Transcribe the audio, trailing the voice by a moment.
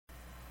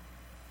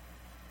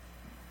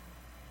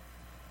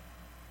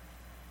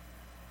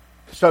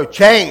So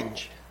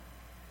change.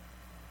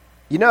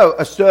 You know,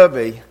 a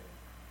survey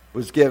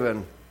was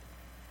given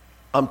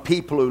on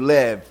people who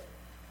live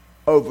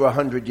over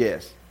 100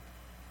 years.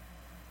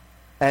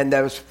 And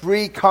there was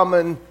 3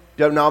 common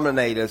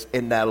denominators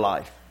in their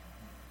life.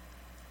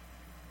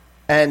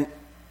 And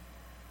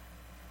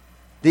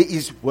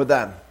these were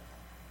them.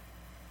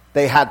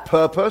 They had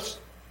purpose.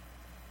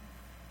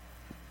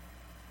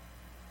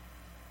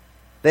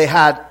 They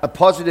had a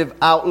positive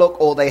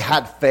outlook, or they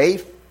had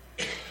faith.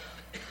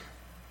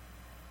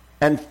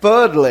 And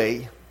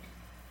thirdly,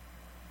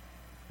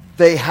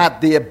 they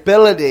had the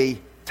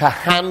ability to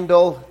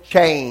handle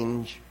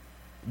change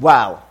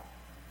well.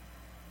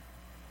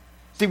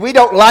 See, we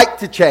don't like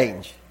to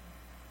change.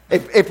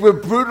 If we're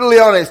brutally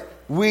honest,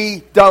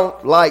 we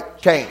don't like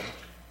change.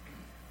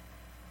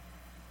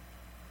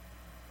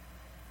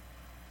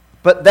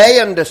 But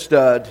they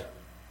understood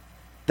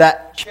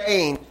that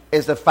change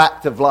is a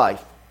fact of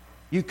life.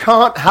 You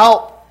can't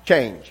help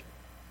change.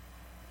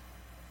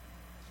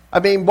 I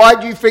mean, why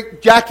do you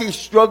think Jackie's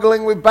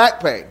struggling with back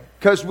pain?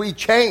 Because we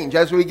change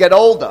as we get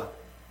older.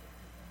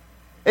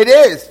 It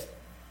is.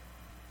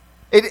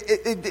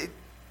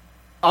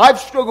 I've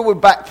struggled with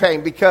back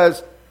pain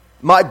because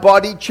my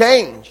body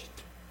changed.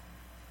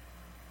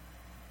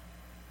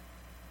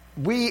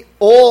 We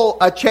all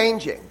are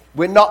changing.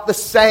 We're not the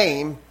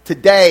same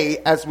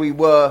today as we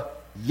were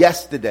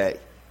yesterday.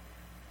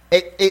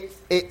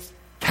 It's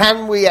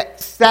can we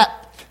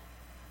accept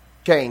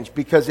change?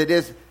 Because it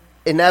is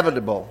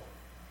inevitable.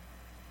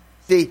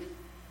 See,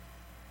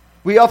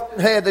 we often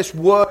hear this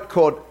word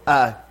called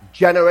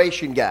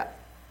generation gap.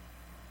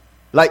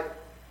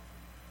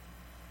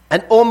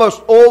 And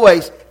almost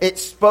always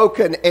it's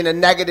spoken in a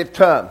negative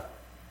term.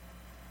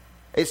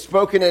 It's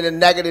spoken in a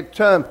negative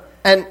term.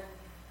 And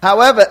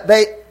however,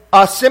 they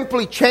are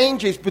simply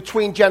changes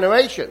between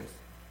generations.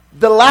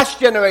 The last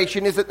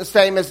generation isn't the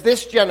same as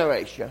this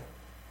generation.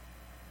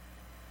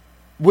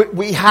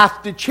 We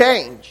have to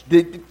change.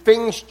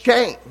 Things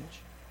change.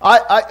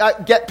 I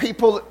get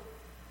people,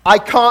 I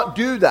can't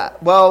do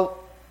that. Well,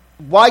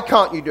 why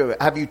can't you do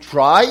it? Have you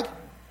tried?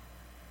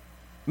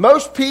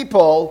 Most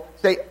people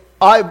say,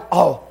 I'm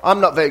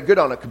not very good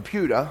on a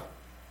computer.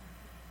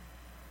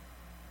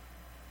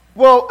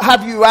 Well,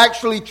 have you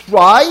actually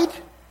tried?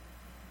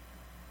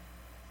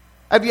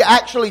 Have you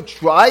actually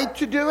tried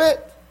to do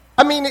it?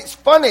 I mean, it's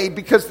funny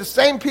because the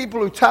same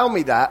people who tell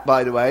me that,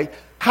 by the way,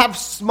 have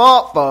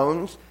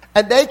smartphones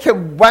and they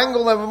can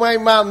wangle their way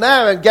around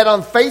there and get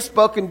on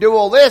Facebook and do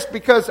all this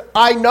because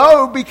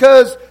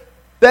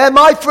they're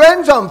my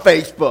friends on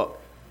Facebook.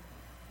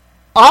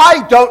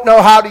 I don't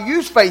know how to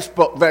use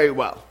Facebook very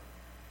well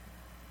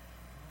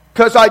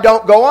because I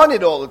don't go on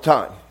it all the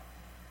time.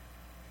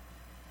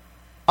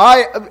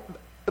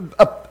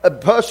 A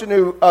person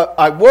who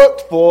I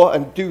worked for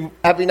and do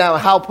every now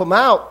and help them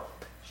out,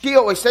 she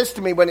always says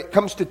to me when it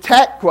comes to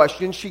tech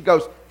questions, she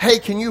goes, hey,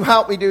 can you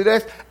help me do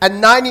this?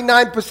 And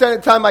 99% of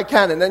the time I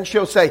can. And then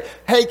she'll say,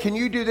 hey, can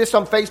you do this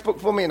on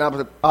Facebook for me? And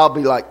I'll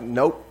be like,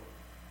 nope.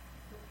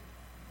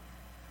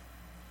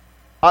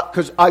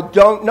 Because I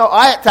don't know.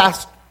 I had to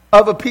ask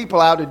other people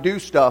how to do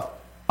stuff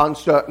on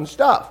certain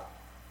stuff.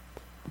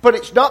 But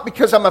it's not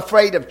because I'm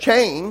afraid of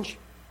change.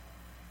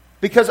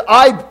 Because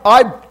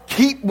I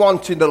keep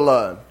wanting to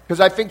learn. Because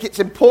I think it's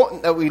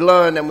important that we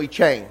learn and we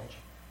change.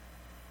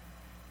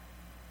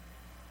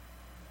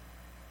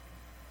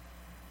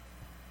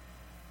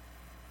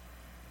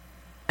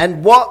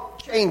 And what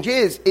change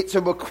is, it's a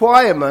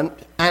requirement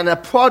and a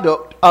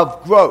product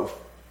of growth.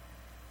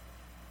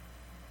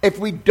 If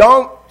we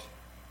don't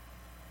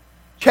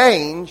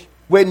change,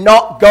 we're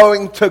not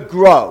going to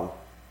grow.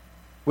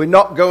 We're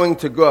not going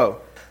to grow.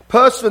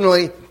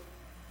 Personally,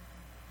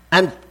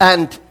 and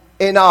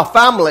in our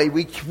family,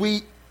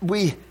 we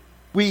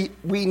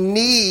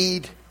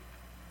need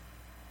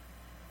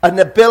an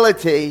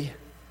ability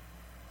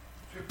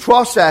to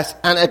process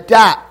and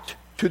adapt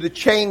to the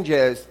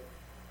changes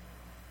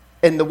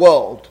in the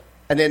world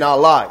and in our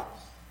lives.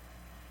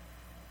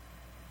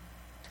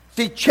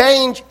 See,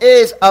 change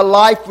is a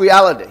life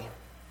reality.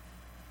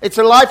 It's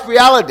a life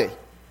reality.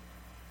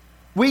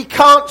 We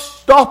can't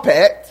stop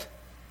it.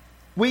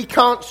 We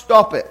can't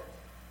stop it.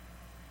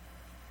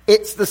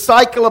 It's the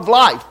cycle of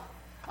life.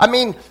 I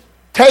mean,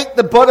 take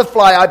the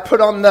butterfly I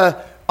put on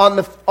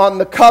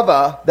the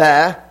cover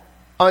there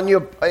on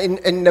your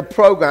in the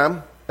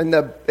program in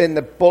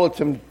the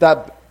bulletin,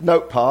 that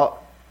note part.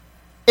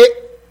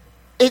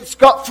 It's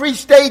got 3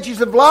 stages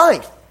of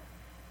life.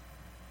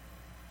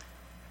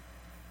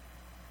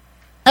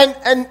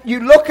 And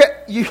you look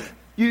at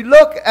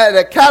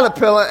a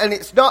caterpillar and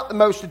it's not the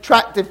most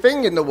attractive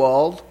thing in the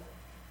world.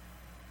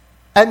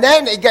 And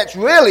then it gets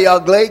really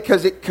ugly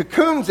because it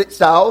cocoons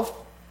itself.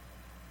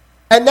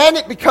 And then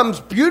it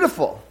becomes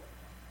beautiful.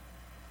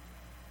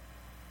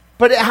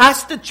 But it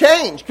has to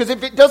change, because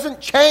if it doesn't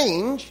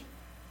change,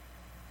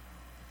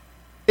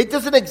 it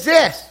doesn't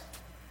exist.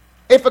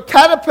 If a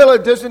caterpillar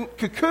doesn't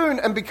cocoon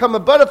and become a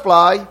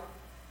butterfly,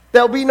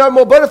 there'll be no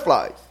more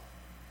butterflies.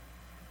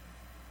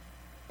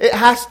 It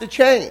has to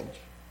change.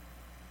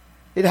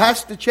 It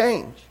has to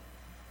change.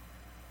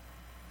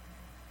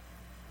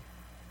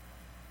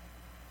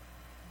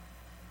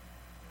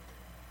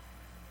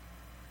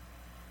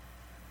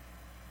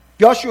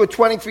 Joshua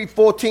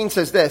 23:14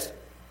 says this,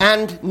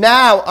 "And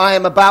now I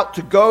am about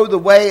to go the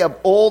way of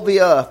all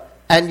the earth,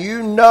 and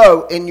you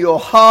know in your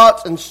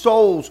hearts and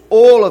souls,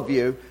 all of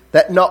you,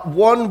 that not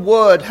one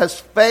word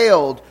has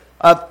failed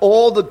of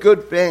all the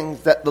good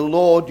things that the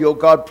Lord your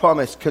God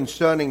promised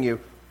concerning you.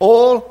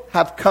 All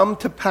have come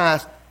to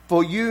pass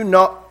for you,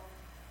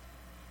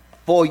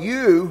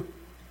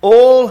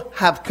 all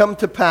have come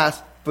to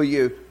pass for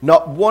you.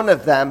 Not one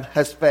of them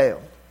has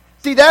failed."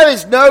 See, there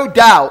is no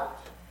doubt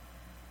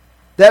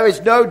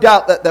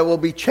that there will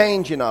be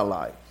change in our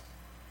lives.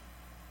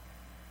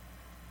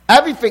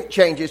 Everything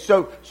changes.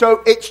 So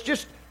it's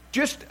just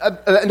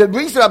and the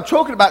reason I'm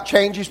talking about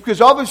change is because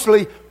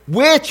obviously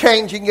we're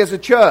changing as a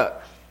church.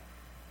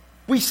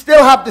 We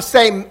still have the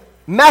same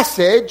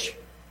message.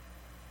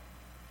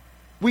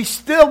 We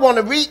still want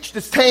to reach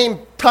the same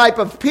type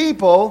of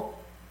people,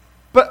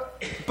 but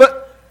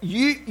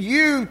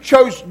you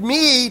chose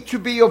me to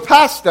be your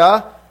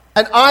pastor,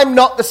 and I'm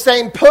not the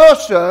same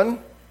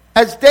person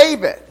as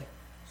David.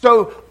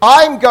 So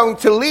I'm going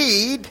to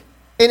lead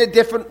in a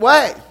different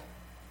way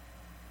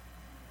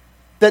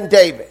than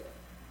David.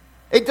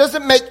 It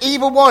doesn't make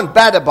either one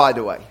better, by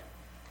the way.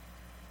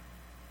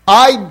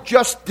 I'm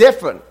just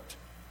different.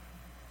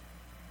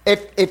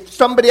 If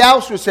somebody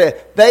else was here,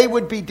 they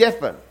would be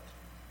different.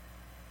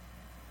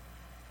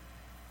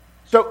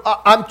 So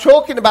I'm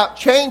talking about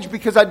change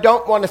because I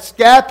don't want to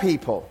scare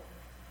people.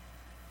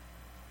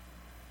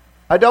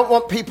 I don't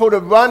want people to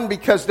run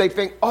because they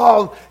think,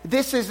 oh,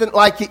 this isn't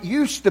like it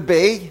used to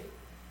be.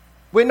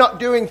 We're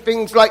not doing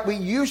things like we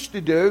used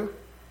to do.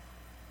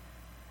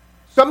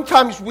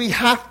 Sometimes we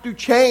have to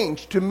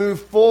change to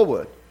move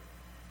forward.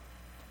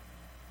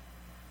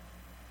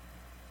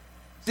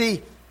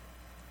 See,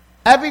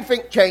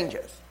 everything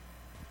changes.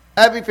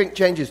 Everything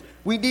changes.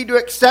 We need to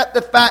accept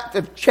the fact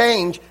of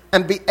change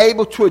and be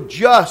able to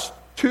adjust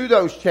to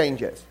those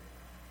changes.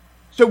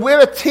 So we're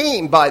a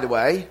team, by the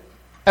way,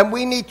 and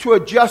we need to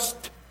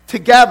adjust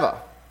together.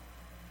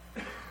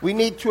 We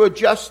need to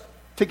adjust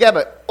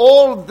together.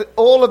 All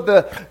of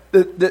the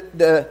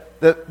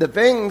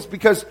things,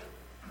 because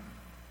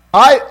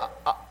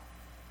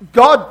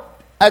God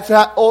has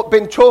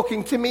been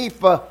talking to me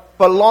for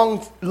a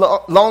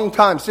long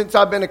time. Since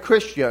I've been a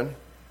Christian,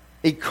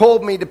 He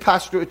called me to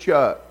pastor a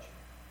church.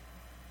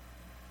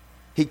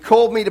 He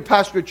called me to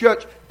pastor a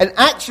church, and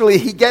actually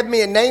He gave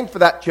me a name for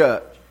that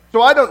church.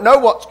 So I don't know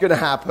what's going to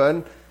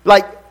happen.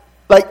 Like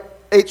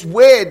it's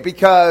weird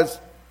because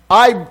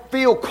I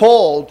feel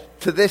called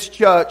to this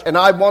church, and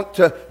I want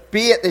to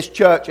be at this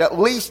church at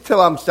least till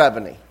I'm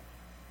 70.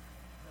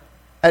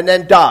 And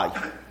then die.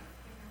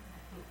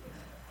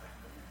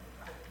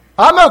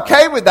 I'm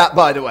okay with that,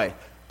 by the way.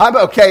 I'm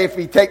okay if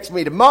He takes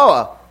me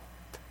tomorrow.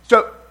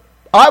 So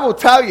I will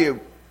tell you,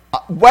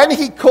 when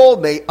He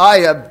called me, I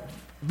have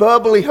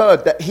verbally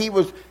heard that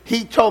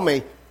He told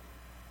me,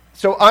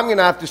 so I'm going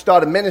to have to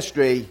start a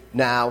ministry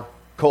now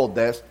called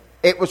this.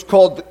 It was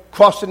called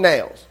Cross and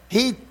Nails.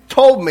 He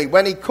told me,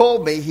 when He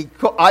called me,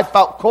 I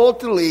felt called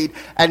to lead,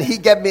 and He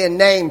gave me a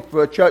name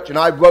for a church, and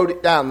I wrote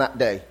it down that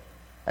day.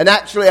 And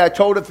actually, I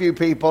told a few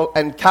people,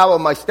 and Carol,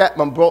 my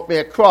stepmom, brought me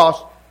a cross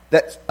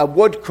that's a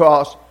wood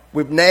cross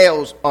with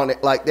nails on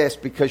it like this,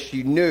 because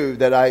she knew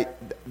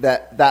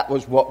that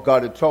was what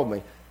God had told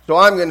me. So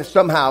I'm going to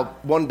somehow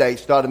one day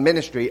start a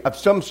ministry of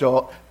some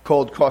sort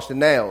called Cross and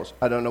Nails.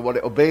 I don't know what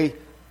it'll be.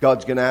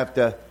 God's going to have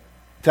to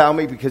tell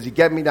me, because He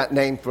gave me that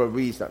name for a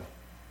reason.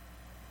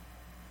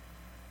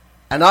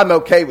 And I'm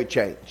okay with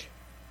change.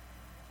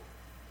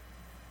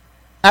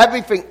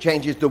 Everything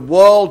changes. The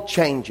world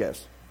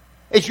changes.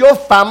 Is your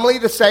family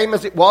the same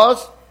as it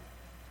was?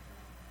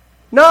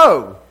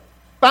 No.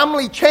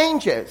 Family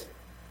changes.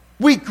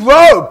 We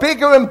grow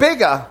bigger and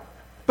bigger.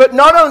 But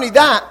not only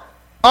that,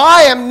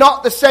 I am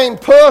not the same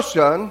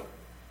person,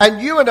 and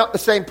you are not the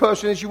same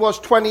person as you was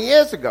 20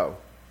 years ago.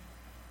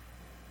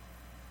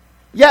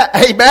 Yeah,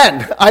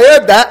 amen. I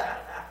heard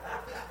that.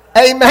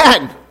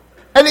 Amen.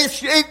 And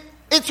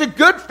it's a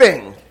good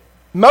thing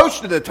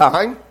most of the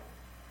time,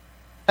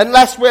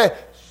 unless we're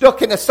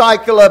stuck in a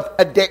cycle of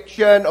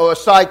addiction or a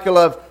cycle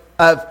of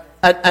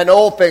and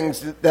all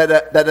things that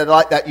are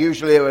like that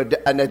usually are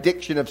an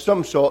addiction of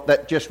some sort,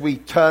 that just we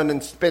turn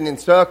and spin in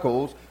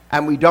circles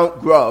and we don't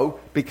grow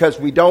because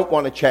we don't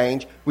want to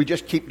change. We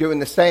just keep doing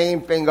the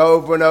same thing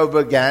over and over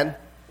again.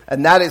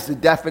 And that is the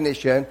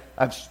definition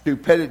of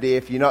stupidity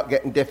if you're not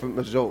getting different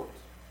results.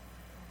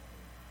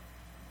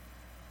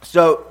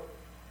 So,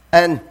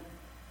 and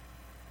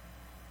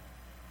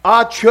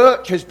our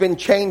church has been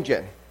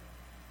changing.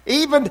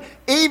 Even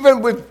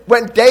with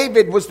when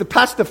David was the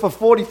pastor for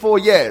 44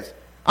 years.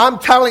 I'm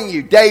telling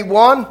you, day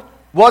one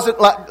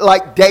wasn't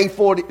like day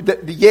 40,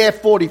 the year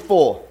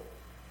 44.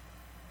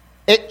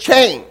 It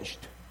changed.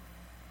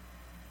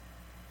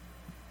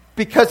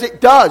 Because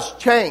it does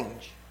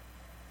change.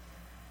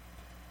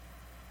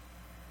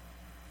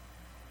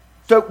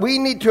 So we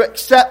need to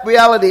accept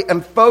reality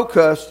and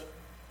focus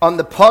on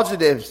the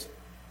positives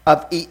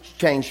of each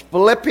change.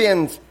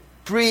 Philippians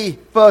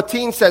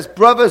 3:13 says,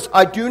 "Brothers,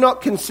 I do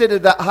not consider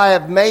that I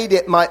have made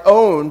it my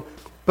own,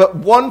 But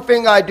one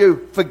thing I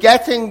do,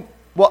 forgetting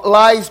what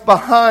lies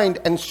behind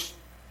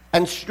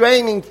and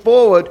straining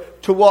forward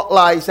to what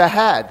lies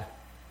ahead.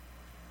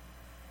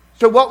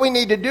 So what we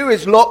need to do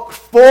is look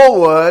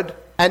forward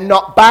and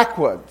not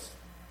backwards.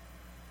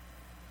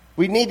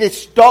 We need to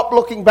stop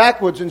looking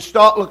backwards and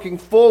start looking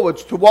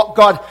forwards to what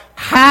God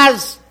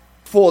has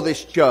for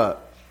this church.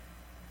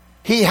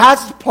 He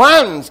has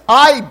plans.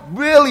 I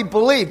really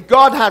believe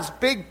God has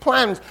big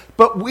plans,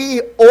 but we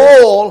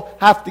all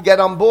have to get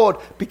on board,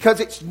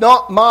 because it's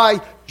not my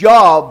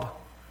job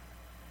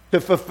to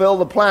fulfill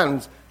the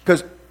plans,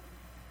 because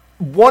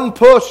one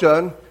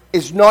person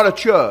is not a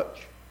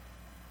church.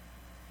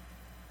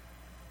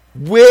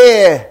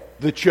 We're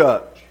the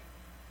church.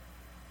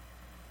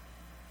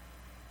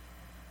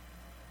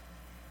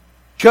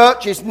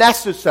 Church is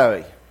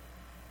necessary.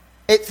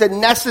 It's a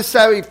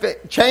necessary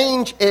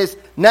change is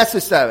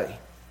necessary.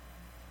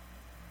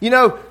 You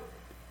know,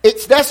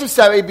 it's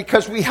necessary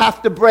because we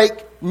have to break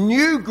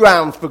new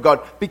ground for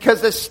God,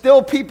 because there's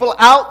still people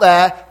out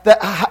there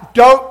that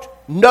don't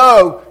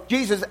know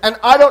Jesus. And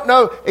I don't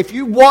know if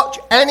you watch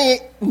any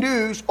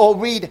news or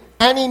read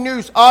any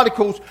news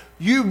articles,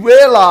 you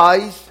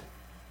realize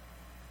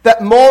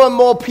that more and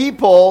more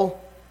people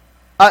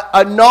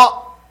are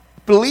not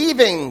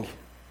believing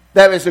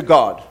there is a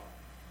God.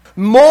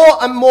 More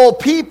and more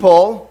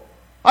people,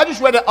 I just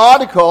read an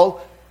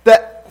article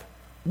that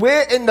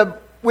we're in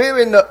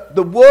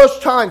the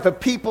worst time for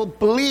people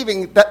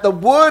believing that the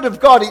Word of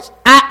God is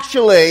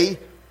actually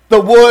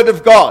the Word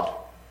of God.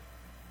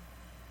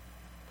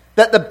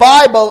 That the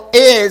Bible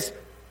is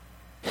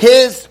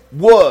His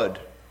Word.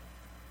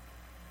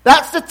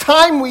 That's the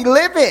time we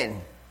live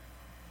in.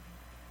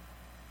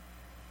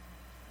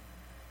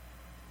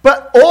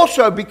 But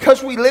also,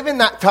 because we live in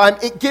that time,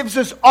 it gives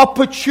us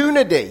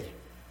opportunity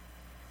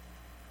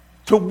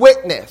to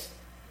witness.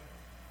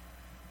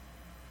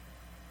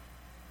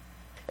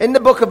 In the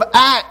book of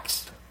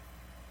Acts,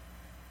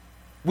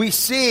 we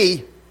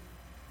see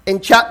in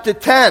chapter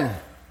 10,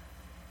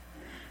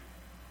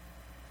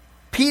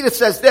 Peter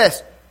says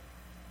this,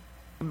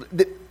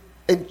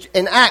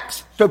 in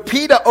Acts, so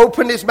Peter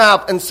opened his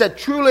mouth and said,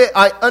 "Truly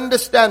I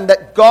understand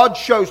that God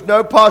shows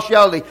no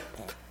partiality,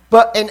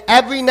 but in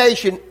every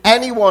nation,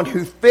 anyone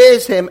who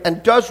fears him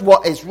and does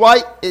what is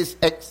right is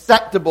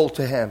acceptable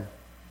to him.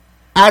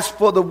 As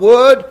for the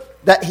word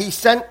that he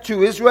sent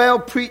to Israel,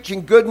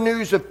 preaching good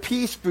news of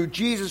peace through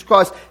Jesus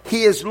Christ,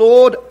 he is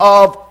Lord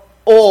of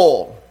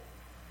all.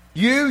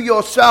 You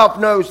yourself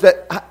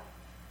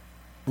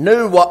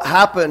knew what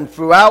happened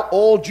throughout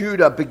all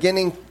Judah,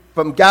 beginning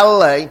from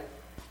Galilee,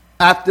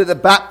 after the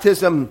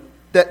baptism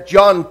that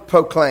John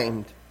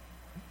proclaimed.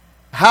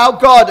 How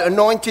God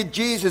anointed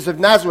Jesus of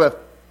Nazareth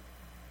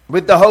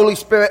with the Holy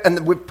Spirit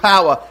and with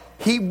power.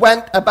 He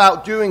went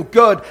about doing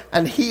good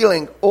and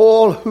healing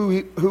all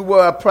who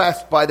were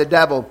oppressed by the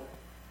devil,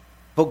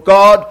 for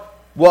God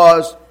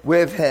was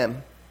with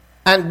him.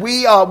 And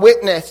we are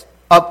witness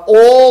of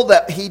all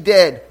that he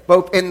did,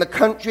 both in the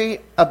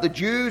country of the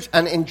Jews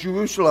and in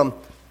Jerusalem.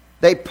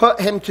 They put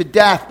him to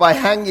death by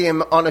hanging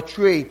him on a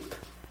tree,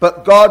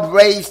 but God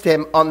raised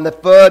him on the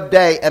third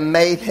day and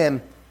made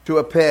him to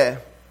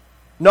appear,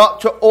 not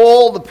to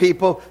all the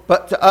people,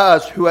 but to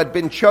us who had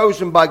been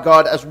chosen by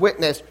God as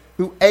witness,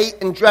 who ate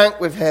and drank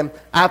with him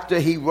after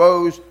he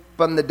rose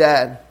from the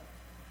dead.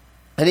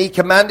 And he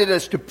commanded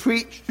us to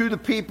preach to the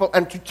people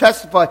and to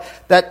testify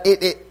that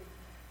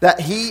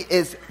he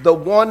is the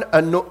one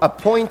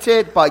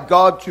appointed by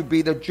God to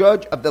be the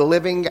judge of the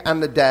living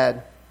and the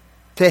dead.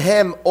 To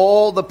him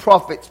all the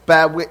prophets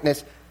bear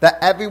witness that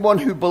everyone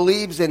who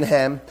believes in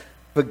him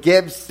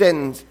forgives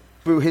sins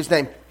through his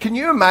name." Can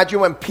you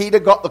imagine when Peter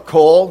got the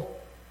call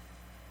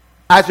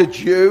as a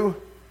Jew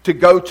to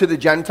go to the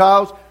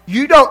Gentiles?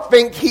 You don't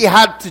think he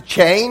had to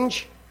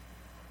change?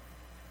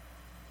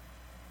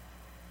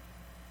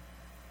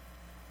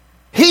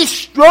 He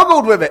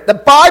struggled with it. The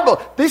Bible,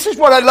 this is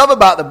what I love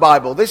about the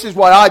Bible. This is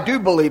why I do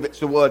believe it's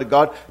the Word of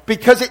God,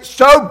 because it's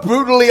so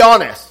brutally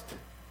honest.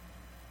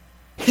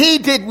 He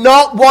did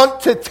not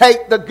want to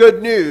take the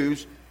good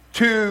news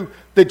to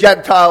the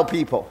Gentile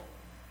people.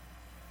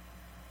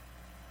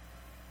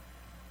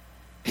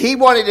 He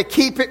wanted to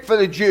keep it for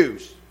the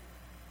Jews.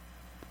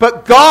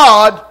 But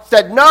God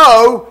said,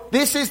 "No,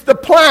 this is the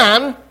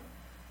plan.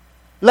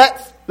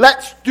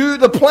 Let's do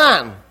the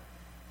plan."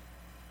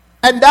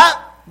 And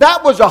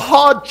that was a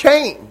hard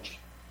change.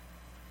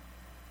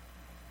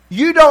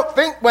 You don't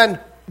think when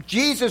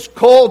Jesus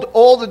called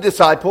all the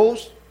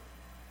disciples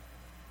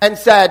and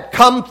said,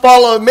 "Come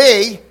follow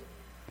me,"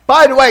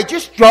 by the way,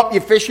 just drop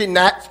your fishing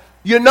nets.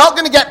 You're not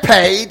going to get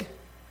paid.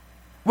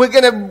 We're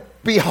going to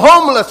be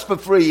homeless for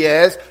 3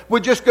 years. We're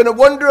just going to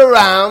wander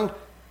around,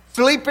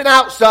 sleeping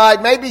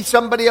outside. Maybe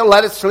somebody will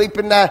let us sleep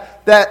in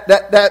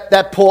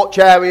their porch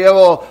area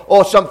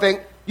or something.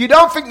 You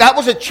don't think that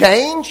was a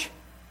change?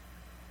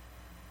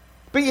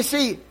 But you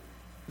see,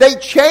 they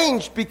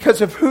changed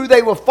because of who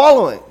they were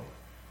following.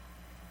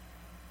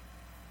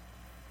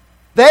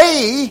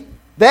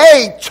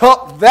 They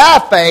took their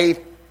faith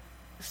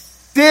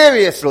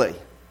seriously.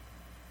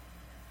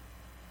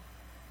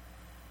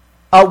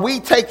 Are we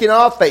taking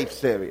our faith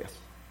serious?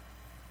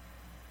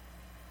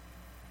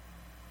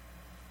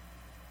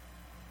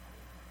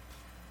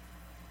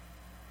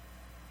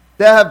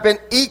 There have been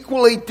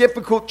equally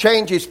difficult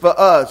changes for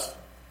us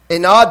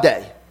in our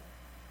day.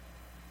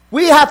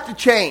 We have to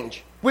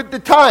change with the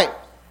time.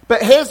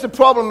 But here's the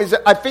problem, is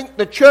that I think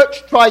the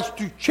church tries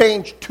to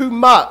change too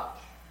much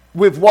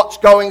with what's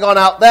going on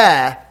out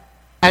there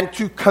and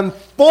to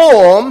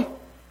conform.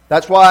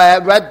 That's why I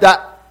read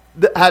that,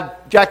 had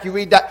Jackie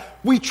read that.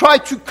 We try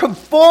to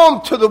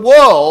conform to the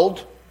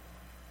world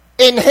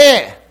in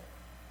here.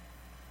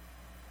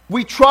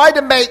 We try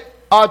to make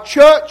our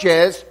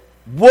churches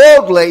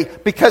worldly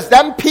because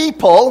then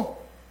people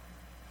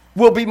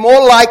will be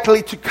more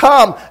likely to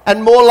come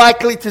and more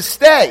likely to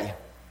stay.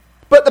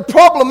 But the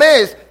problem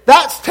is,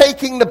 that's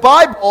taking the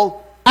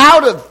Bible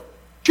out of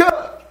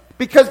church.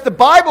 Because the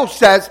Bible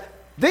says,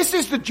 this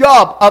is the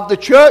job of the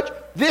church,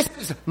 this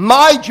is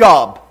my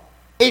job,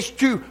 is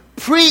to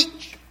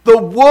preach the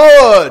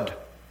Word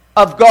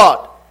of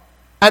God.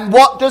 And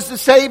what does the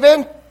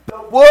saving?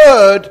 The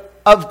Word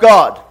of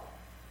God.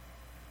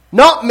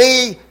 Not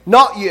me,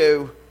 not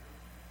you,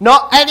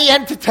 not any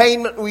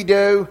entertainment we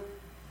do,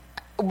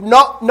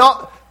 not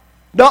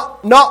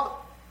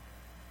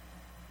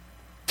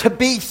to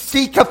be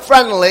seeker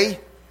friendly.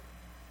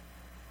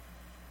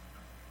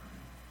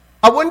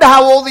 I wonder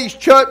how all these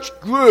churches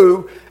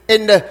grew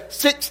in the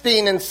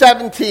 16th and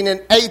 17th and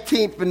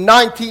 18th and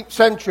 19th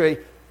century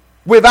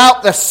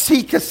without the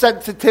seeker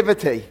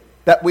sensitivity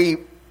that we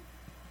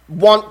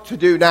want to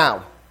do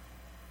now.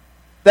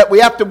 That we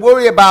have to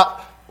worry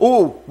about,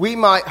 we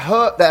might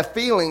hurt their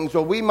feelings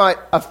or we might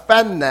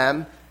offend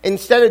them,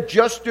 instead of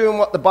just doing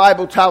what the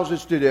Bible tells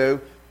us to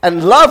do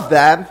and love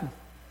them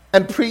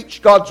and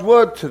preach God's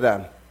word to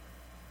them.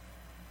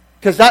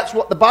 Because that's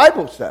what the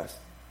Bible says.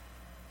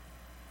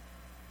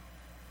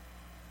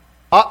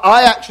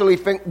 I actually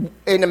think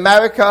in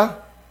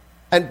America,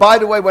 and by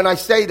the way, when I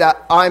say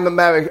that, I'm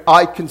American,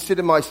 I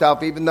consider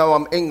myself, even though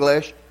I'm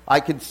English,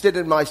 I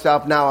consider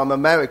myself now I'm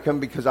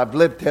American because I've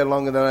lived here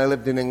longer than I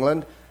lived in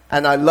England,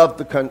 and I love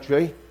the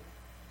country.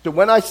 So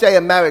when I say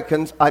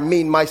Americans, I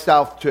mean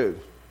myself too.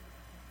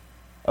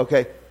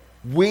 Okay?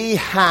 We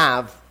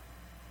have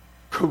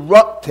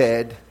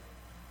corrupted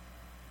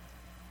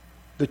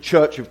the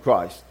church of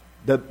Christ.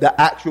 The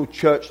actual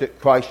church that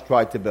Christ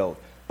tried to build.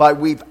 But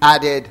we've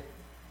added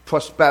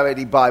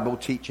prosperity Bible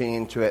teaching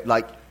into it,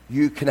 like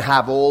you can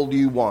have all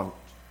you want.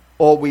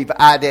 Or we've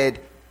added,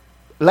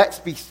 let's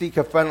be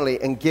seeker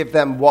friendly and give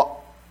them what,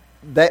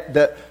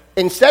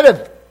 instead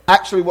of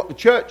actually what the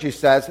church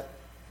says,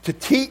 to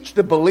teach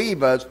the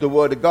believers the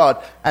word of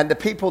God, and the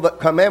people that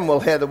come in will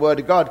hear the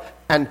word of God,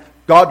 and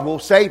God will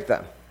save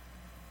them.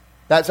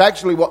 That's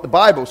actually what the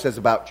Bible says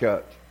about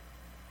church.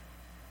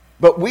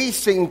 But we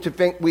seem to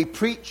think we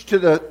preach to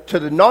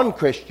the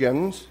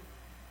non-Christians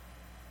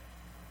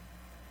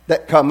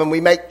that come, and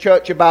we make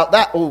church about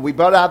that. We've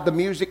got to have the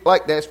music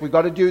like this, we've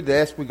got to do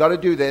this, we've got to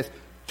do this,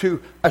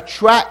 to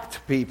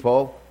attract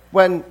people,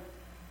 when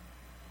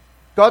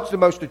God's the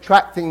most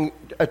attracted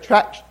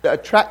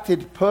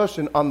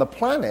person on the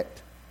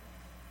planet.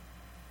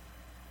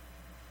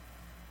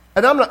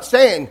 And I'm not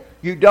saying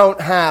you don't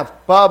have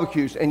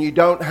barbecues and you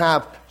don't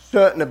have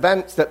certain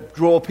events that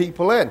draw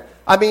people in.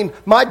 I mean,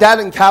 my dad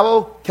and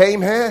Carol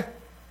came here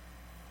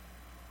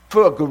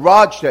for a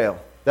garage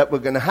sale that we're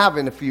going to have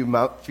in a few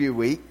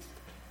weeks.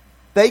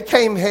 They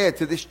came here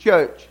to this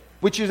church,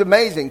 which is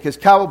amazing because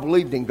Carol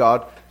believed in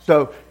God.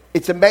 So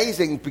it's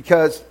amazing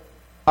because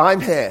I'm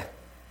here,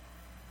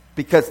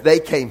 because they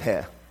came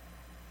here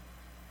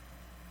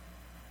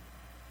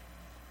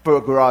for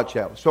a garage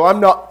sale. So I'm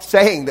not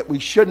saying that we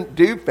shouldn't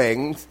do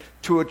things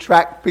to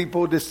attract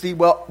people to see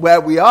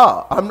where we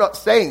are. I'm not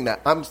saying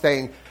that. I'm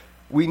saying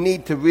we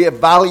need to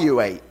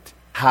reevaluate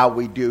how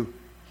we do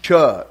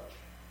church,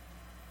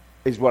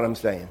 is what I'm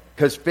saying.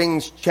 Because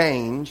things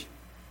change.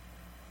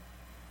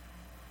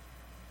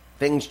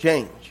 Things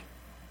change.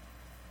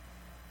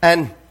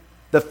 And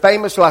the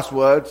famous last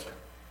words,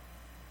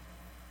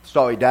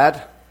 sorry,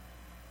 Dad,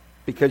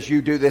 because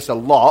you do this a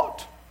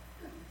lot,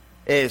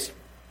 is,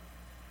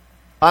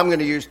 I'm going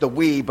to use the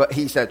we, but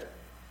he said,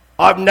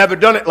 I've never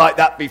done it like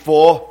that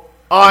before.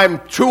 I'm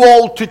too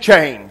old to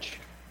change.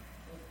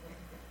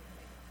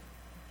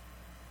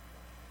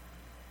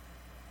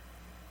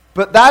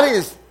 But that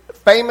is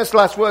famous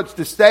last words.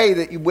 To say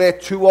that we're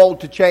too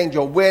old to change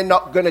or we're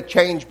not going to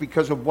change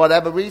because of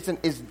whatever reason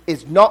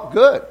is not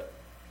good.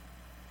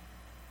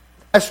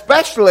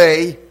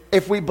 Especially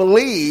if we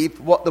believe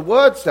what the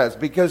Word says,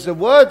 because the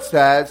Word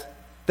says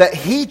that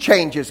He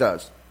changes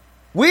us.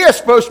 We are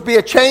supposed to be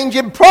a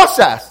changing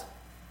process.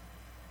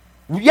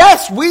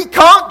 Yes, we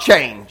can't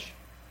change.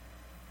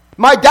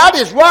 My dad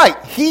is right.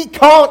 He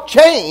can't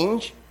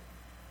change.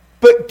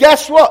 But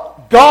guess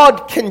what?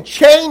 God can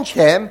change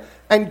him,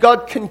 and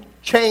God can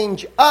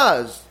change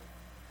us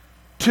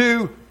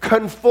to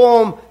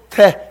conform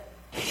to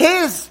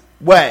His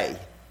way,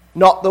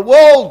 not the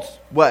world's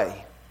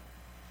way.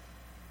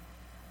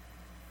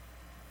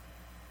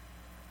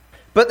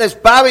 But there's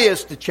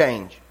barriers to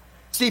change.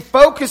 See,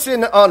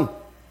 focusing on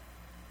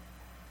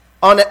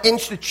on an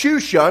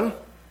institution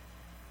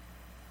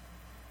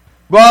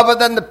rather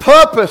than the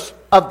purpose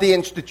of the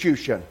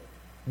institution.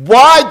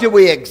 Why do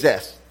we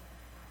exist?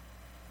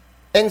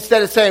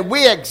 Instead of saying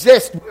we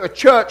exist, we're a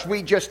church,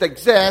 we just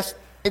exist.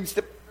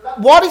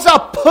 What is our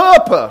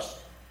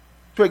purpose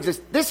to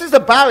exist? This is a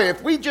barrier.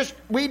 If we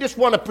just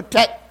want to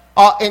protect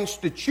our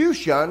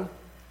institution,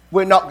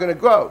 we're not going to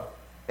grow.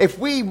 If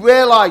we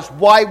realize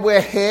why we're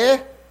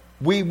here,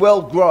 we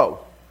will grow.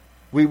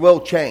 We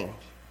will change.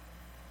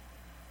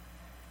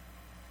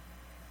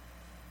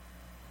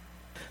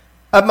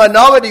 A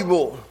minority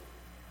rule.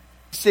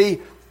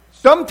 See,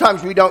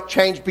 sometimes we don't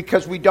change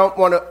because we don't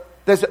want to.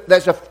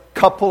 There's a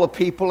couple of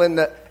people in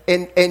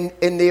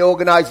the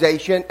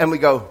organization, and we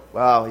go,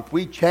 well, if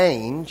we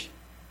change,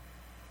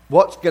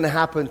 what's going to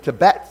happen to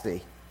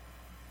Betsy?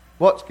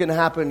 What's going to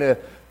happen to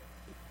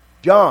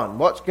John?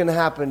 What's going to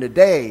happen to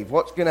Dave?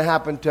 What's going to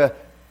happen to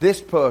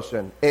this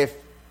person if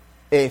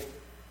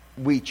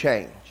we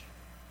change?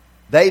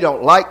 They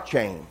don't like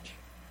change.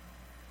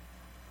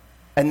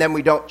 And then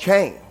we don't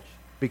change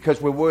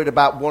because we're worried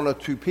about one or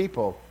two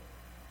people.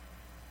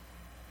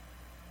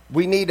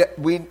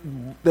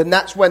 Then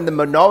that's when the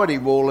minority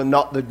rule and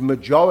not the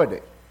majority.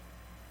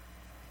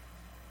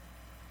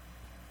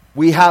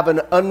 We have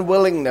an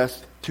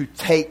unwillingness to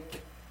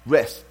take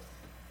risks.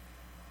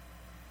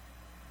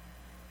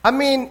 I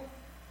mean,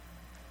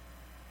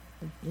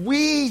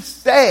 we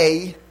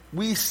say,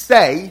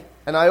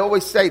 and I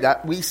always say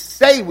that, we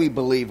say we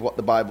believe what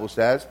the Bible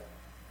says,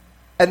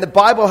 and the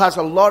Bible has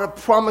a lot of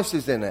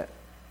promises in it.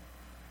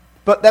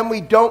 But then we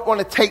don't want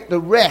to take the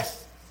risk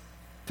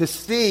to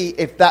see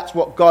if that's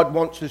what God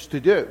wants us to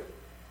do.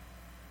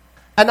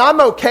 And I'm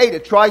okay to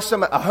try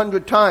something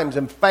 100 times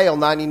and fail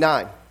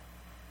 99.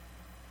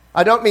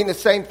 I don't mean the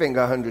same thing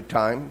 100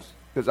 times,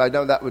 because I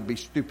know that would be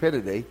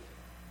stupidity.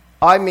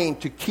 I mean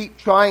to keep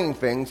trying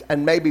things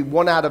and maybe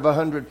 1 out of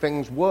 100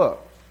 things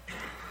works.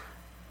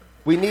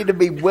 We need to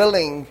be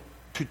willing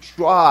to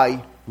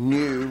try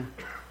new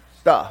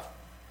stuff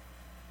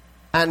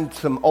and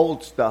some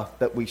old stuff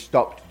that we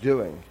stopped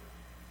doing.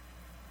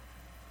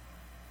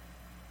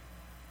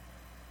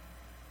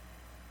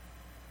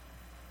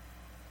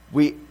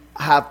 We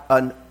have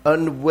an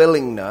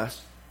unwillingness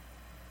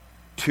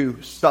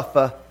to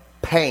suffer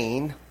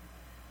pain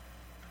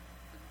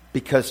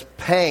because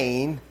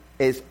pain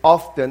is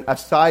often a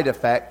side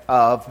effect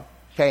of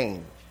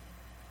change.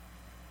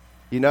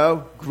 You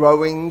know,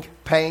 growing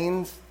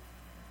pains.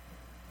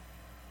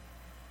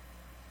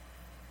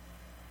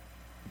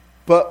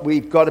 But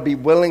we've got to be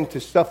willing to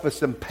suffer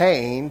some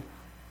pain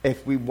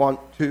if we want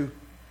to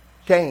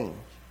change.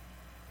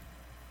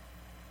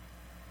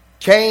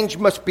 Change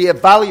must be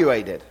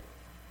evaluated.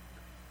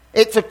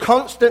 It's a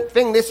constant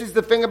thing. This is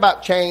the thing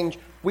about change.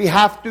 We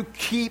have to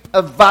keep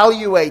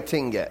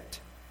evaluating it.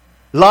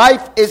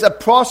 Life is a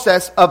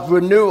process of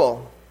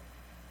renewal.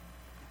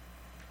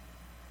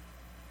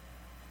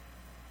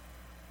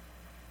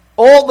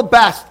 All the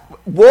best,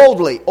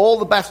 worldly, all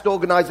the best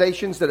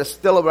organizations that are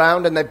still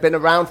around, and they've been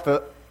around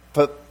for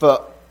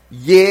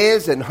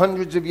years and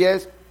hundreds of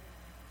years,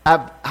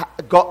 have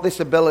got this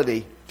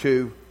ability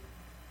to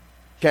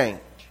change.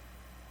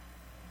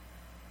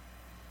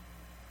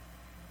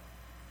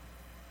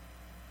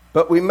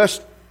 But we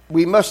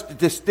must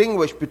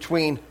distinguish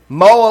between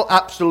moral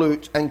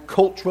absolutes and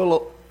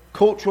cultural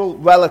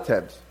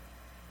relatives.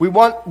 We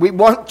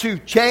want to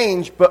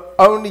change, but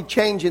only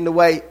change in the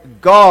way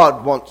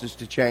God wants us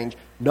to change,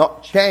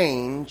 not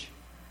change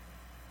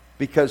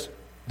because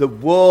the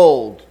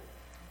world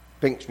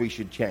thinks we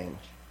should change.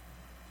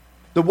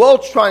 The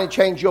world's trying to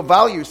change your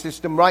value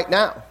system right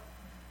now.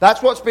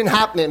 That's what's been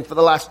happening for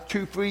the last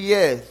 2-3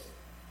 years.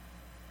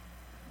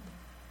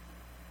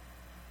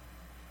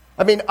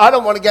 I mean, I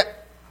don't want to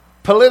get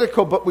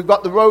political, but we've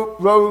got the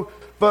Roe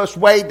versus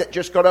Wade that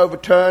just got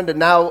overturned, and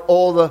now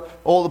all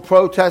the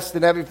protests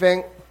and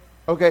everything.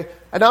 Okay,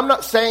 and I'm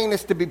not saying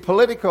this to be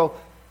political.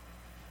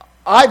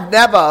 I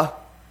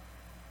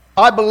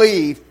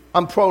believe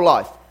I'm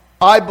pro-life.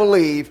 I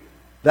believe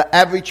that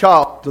every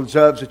child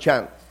deserves a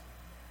chance.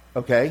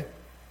 Okay,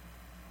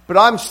 but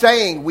I'm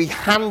saying we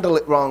handle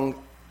it wrong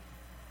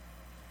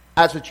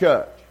as a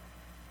church.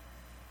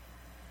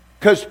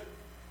 Because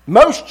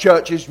most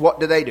churches, what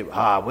do? We're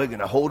going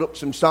to hold up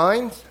some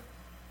signs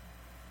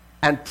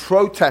and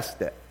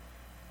protest it.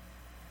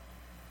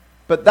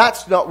 But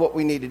that's not what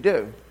we need to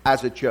do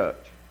as a church.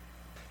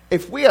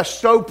 If we are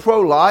so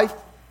pro-life,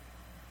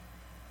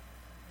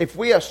 if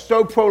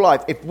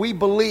we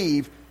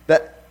believe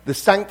that the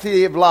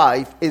sanctity of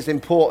life is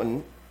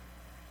important,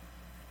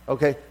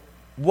 okay,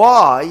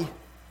 why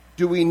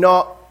do we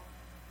not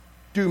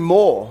do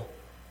more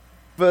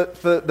for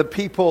the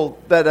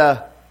people that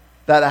are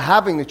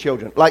having the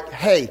children? Like,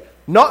 hey,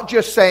 not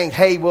just saying,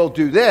 hey, we'll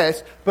do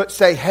this, but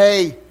say,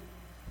 hey,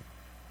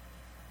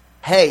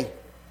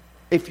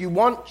 if you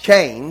want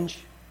change,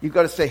 you've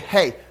got to say,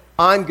 hey,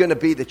 I'm going to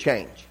be the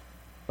change,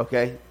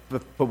 okay,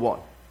 for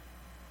one.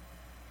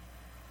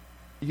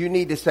 You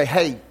need to say,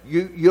 hey,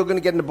 you're going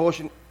to get an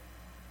abortion.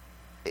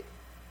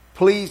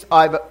 Please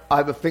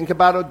either think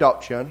about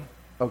adoption,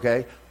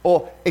 okay,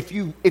 or if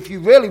you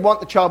really want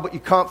the child but you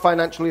can't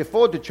financially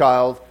afford the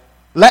child,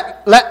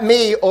 let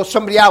me or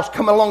somebody else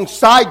come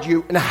alongside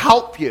you and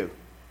help you.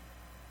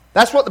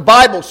 That's what the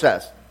Bible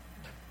says.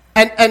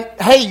 And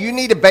hey, you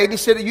need a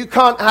babysitter. You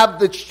can't have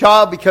the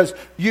child because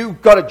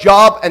you've got a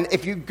job, and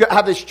if you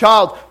have this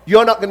child,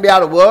 you're not going to be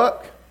able to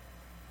work.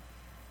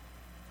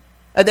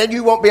 And then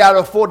you won't be able to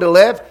afford to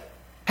live.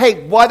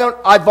 Hey, why don't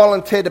I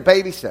volunteer to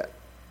babysit?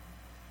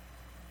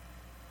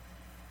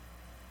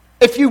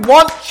 If you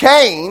want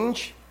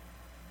change,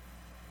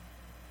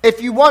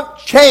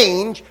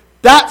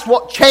 that's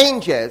what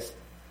change is.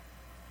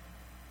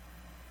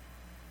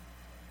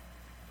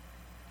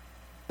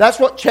 That's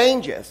what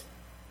change is.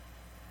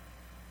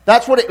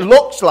 That's what it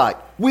looks like.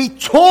 We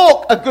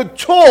talk a good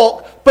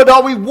talk, but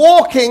are we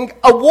walking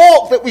a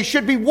walk that we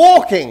should be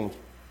walking?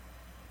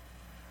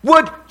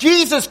 Would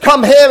Jesus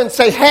come here and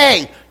say,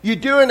 hey, you're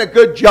doing a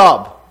good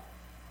job?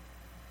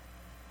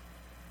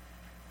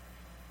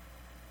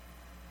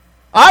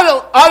 I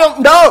don't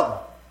know.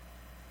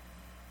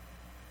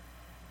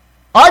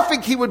 I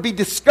think he would be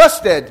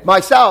disgusted,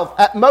 myself,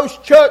 at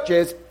most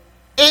churches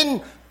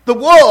in the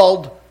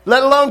world,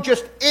 let alone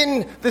just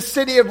in the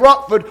city of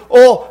Rockford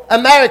or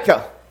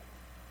America.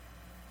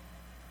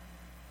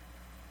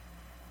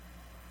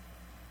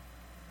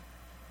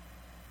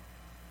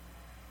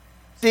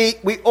 See,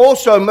 we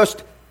also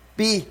must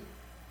be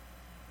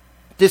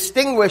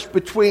distinguished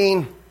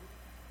between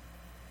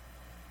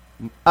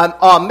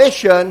our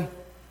mission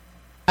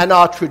and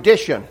our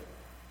tradition.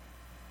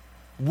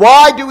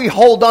 Why do we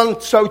hold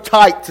on so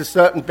tight to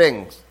certain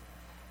things?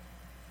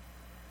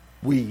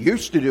 We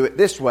used to do it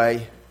this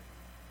way.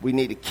 We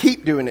need to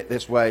keep doing it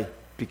this way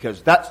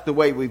because that's the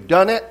way we've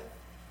done it,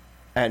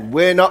 and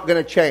we're not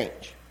going to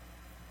change.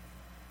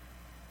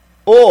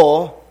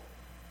 Or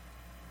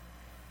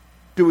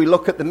do we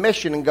look at the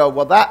mission and go,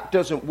 well, that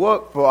doesn't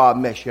work for our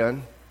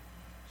mission,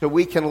 so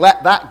we can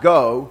let that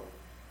go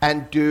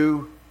and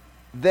do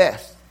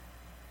this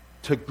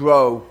to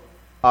grow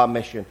our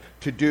mission,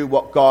 to do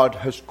what God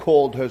has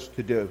called us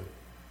to do.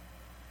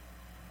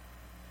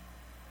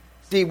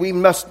 See, we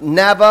must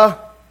never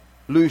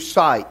lose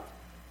sight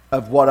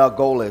of what our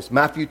goal is.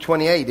 Matthew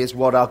 28 is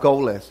what our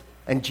goal is.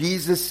 And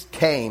Jesus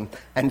came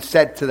and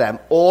said to them,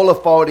 all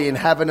authority in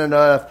heaven and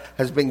earth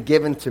has been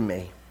given to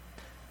me.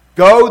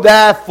 Go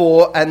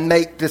therefore and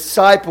make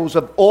disciples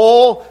of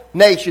all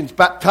nations,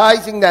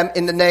 baptizing them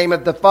in the name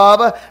of the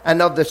Father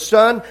and of the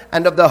Son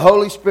and of the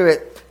Holy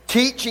Spirit,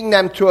 teaching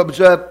them to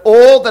observe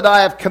all that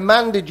I have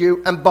commanded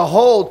you, and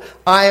behold,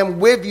 I am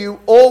with you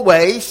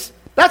always.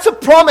 That's a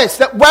promise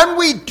that when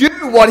we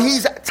do what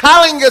he's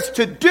telling us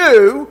to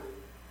do,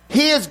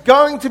 he is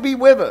going to be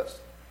with us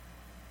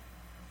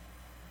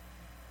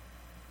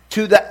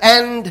to the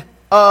end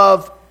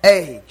of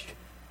age.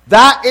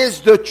 That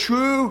is the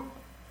true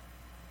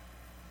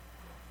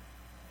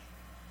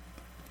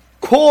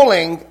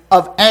calling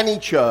of any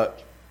church,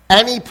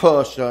 any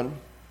person,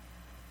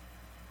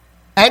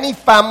 any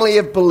family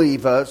of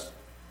believers.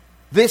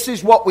 This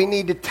is what we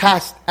need to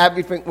test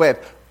everything with.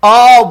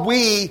 Are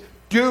we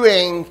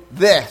doing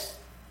this?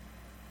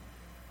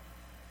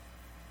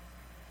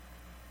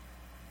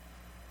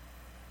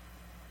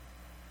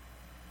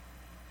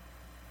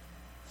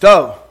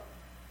 So,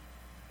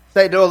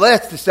 say all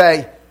this to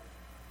say,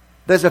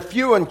 there's a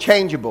few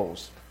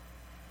unchangeables.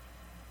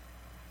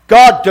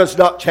 God does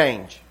not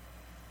change.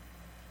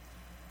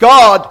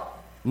 God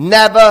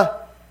never,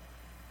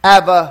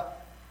 ever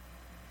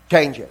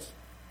changes.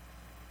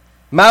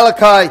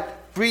 Malachi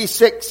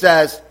 3:6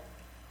 says,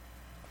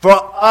 for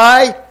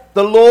I,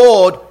 the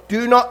Lord,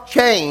 do not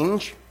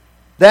change.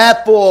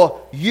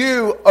 Therefore,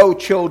 you, O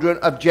children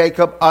of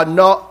Jacob, are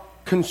not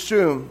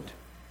consumed.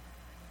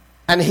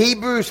 And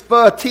Hebrews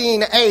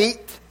 13:8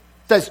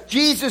 says,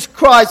 Jesus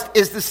Christ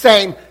is the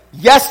same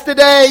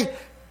yesterday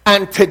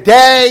and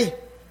today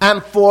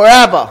and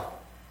forever.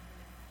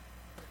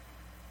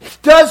 He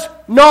does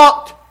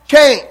not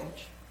change.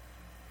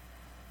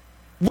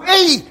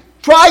 We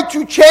try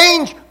to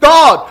change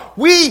God.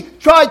 We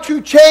try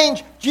to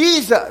change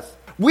Jesus.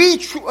 We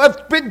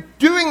have been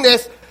doing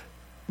this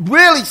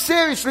really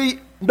seriously,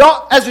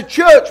 not as a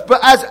church,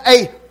 but as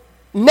a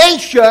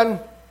nation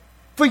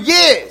for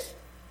years.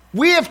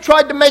 We have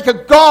tried to make a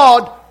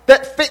God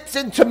that fits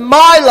into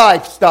my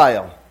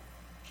lifestyle.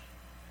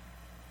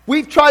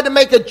 We've tried to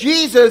make a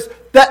Jesus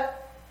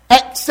that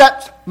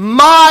accepts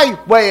my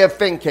way of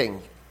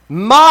thinking.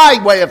 My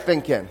way of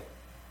thinking.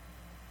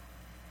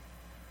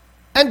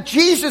 And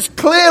Jesus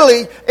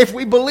clearly, if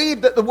we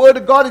believe that the Word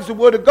of God is the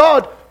Word of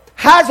God,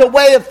 has a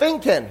way of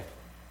thinking.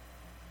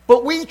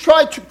 But we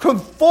try to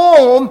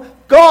conform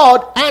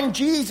God and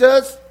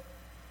Jesus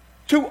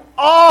to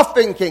our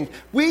thinking.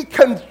 We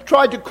can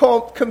try to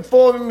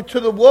conform him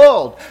to the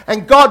world,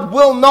 and God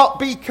will not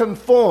be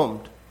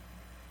conformed.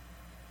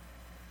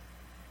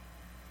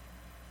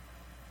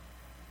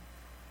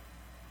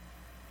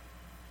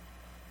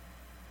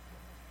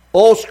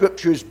 All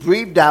Scripture is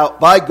breathed out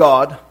by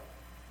God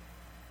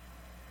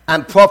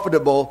and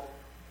profitable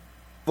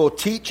for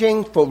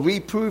teaching, for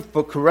reproof,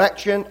 for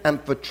correction, and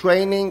for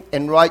training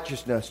in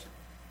righteousness,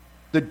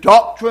 The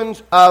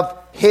doctrines of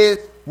his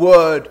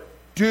word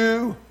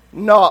do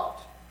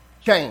not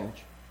change.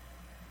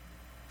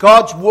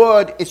 God's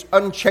word is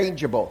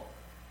unchangeable.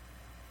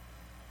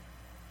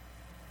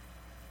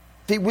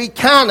 See, we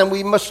can and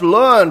we must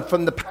learn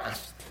from the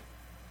past.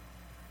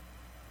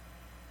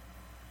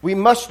 We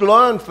must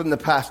learn from the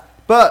past.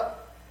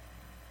 But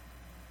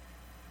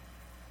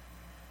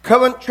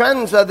current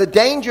trends the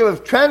danger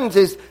of trends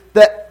is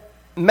that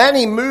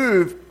many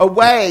move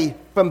away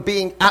from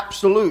being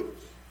absolute.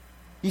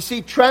 You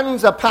see,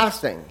 trends are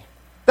passing.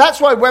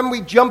 That's why when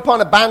we jump on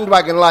a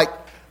bandwagon like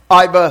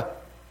either,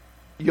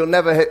 you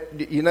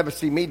never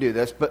see me do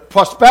this, but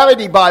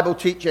prosperity Bible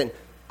teaching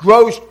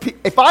grows.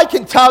 If I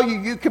can tell you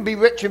you can be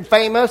rich and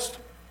famous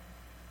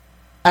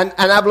and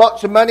have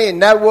lots of money and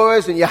no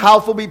worries and your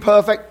health will be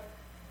perfect,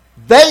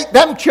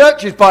 them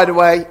churches, by the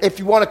way, if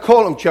you want to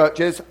call them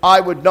churches, I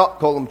would not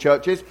call them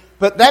churches,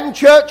 but them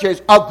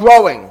churches are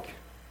growing.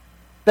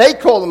 They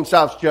call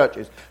themselves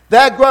churches.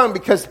 They're growing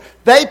because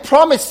they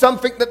promise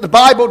something that the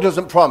Bible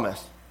doesn't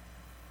promise.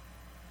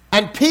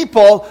 And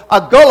people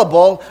are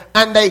gullible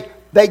and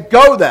they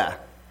go there.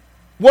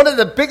 One of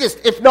the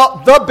biggest, if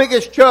not the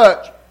biggest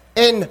church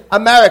in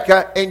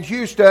America, in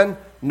Houston,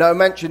 no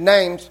mention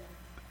names,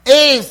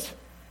 is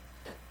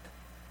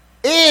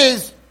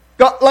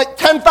got like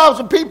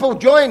 10,000 people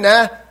join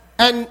there,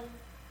 and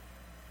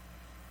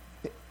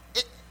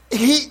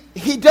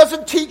he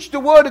doesn't teach the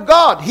Word of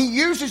God. He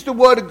uses the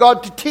Word of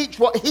God to teach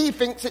what he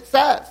thinks it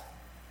says.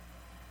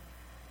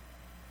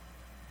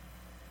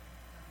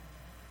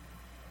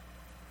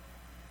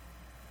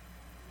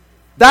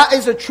 That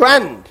is a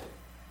trend.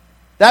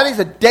 That is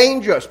a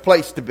dangerous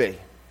place to be.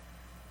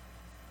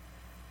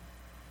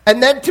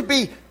 And then to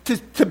be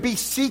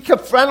seeker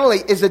friendly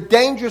is a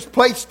dangerous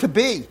place to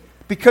be,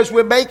 because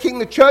we're making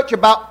the church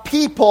about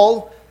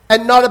people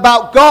and not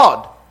about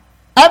God.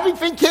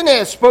 Everything in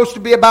here is supposed to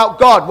be about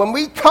God. When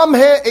we come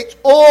here, it's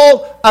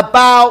all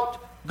about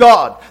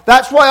God.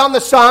 That's why on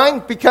the sign,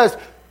 because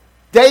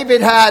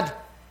David had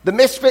the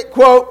misfit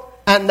quote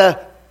and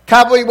the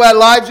cavalry where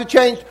lives are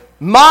changed,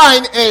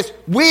 mine is,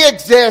 we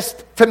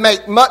exist to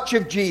make much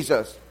of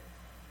Jesus.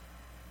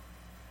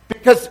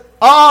 Because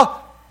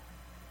our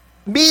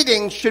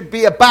meetings should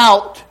be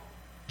about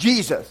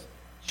Jesus.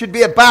 Should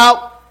be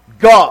about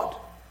God.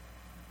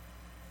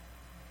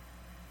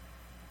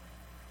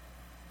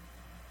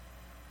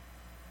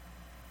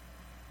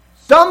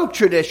 Some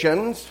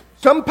traditions,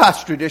 some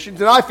past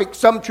traditions, and I think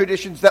some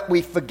traditions that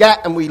we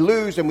forget and we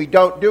lose and we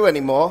don't do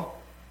anymore,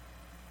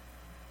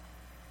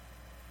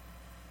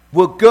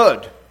 were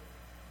good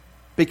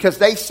because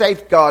they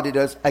safeguarded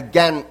us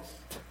against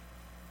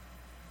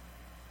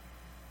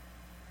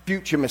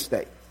future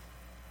mistakes.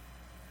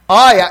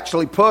 I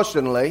actually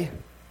personally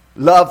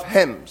love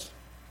hymns.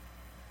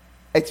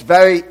 It's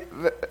very...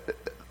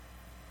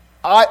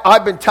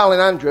 I've been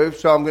telling Andrew,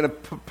 so I'm going to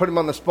put him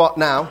on the spot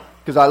now,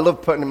 because I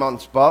love putting him on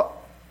the spot,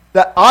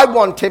 that I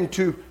want him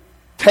to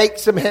take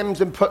some hymns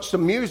and put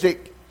some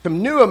music,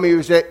 some newer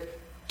music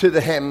to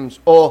the hymns,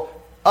 or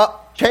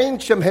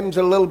change some hymns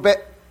a little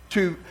bit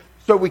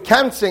so we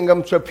can sing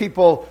them, so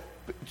people,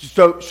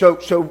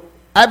 so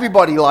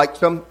everybody likes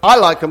them. I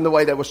like them the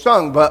way they were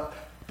sung, but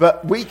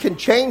we can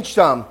change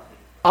some.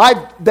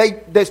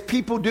 There's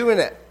people doing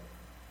it,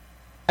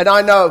 and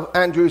I know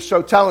Andrew is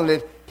so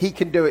talented; he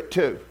can do it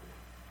too.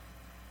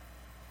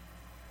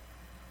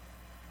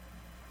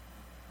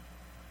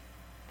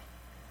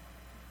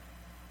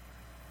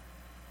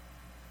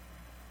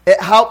 It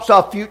helps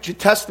our future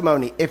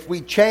testimony. If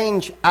we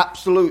change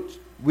absolutes,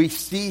 we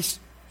cease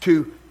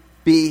to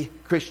be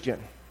Christian.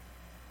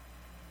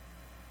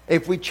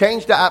 If we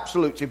change the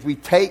absolutes, if we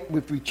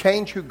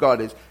change who God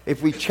is,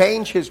 if we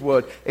change his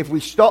word, if we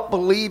stop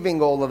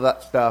believing all of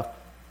that stuff,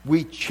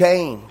 we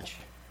change.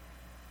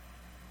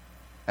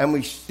 And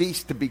we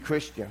cease to be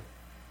Christian.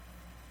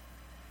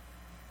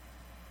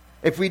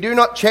 If we do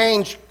not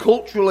change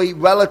culturally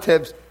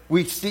relatives,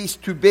 we cease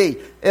to be.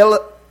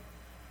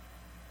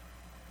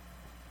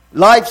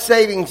 Life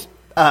savings,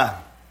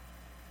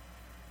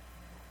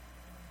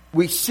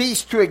 we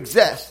cease to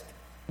exist.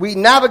 We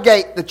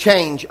navigate the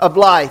change of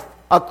life.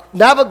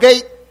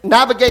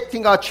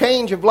 Navigating our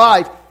change of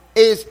life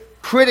is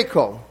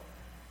critical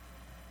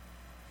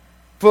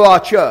for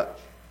our church,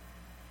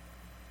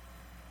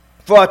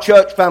 for our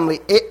church family.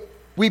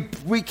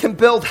 We can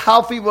build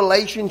healthy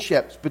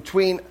relationships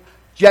between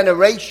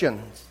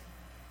generations.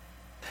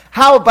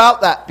 How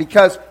about that?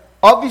 Because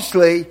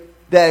obviously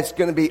there's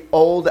going to be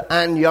old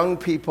and young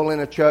people in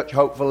a church,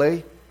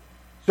 hopefully.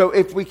 So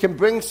if we can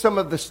bring some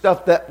of the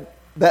stuff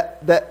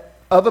that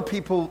other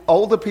people,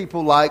 older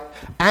people like,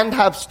 and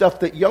have stuff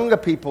that younger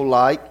people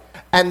like,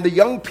 and the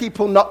young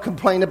people not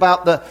complain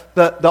about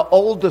the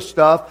older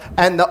stuff,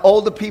 and the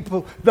older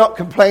people not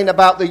complain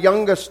about the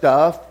younger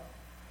stuff,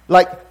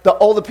 like the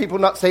older people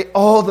not say,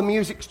 oh, the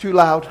music's too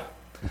loud,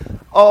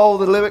 oh,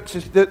 the lyrics,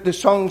 the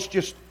song's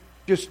just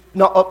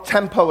not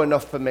up-tempo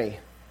enough for me.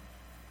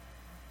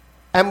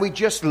 And we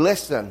just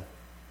listen.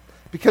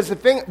 Because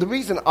the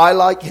reason I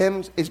like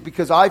hymns is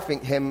because I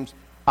think hymns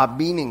are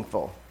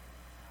meaningful.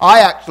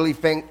 I actually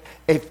think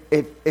if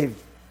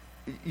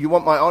you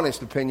want my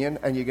honest opinion,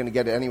 and you're going to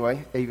get it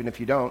anyway, even if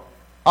you don't,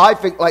 I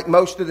think like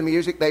most of the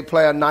music they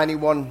play on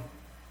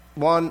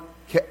 91.1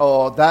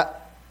 or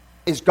that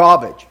is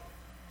garbage.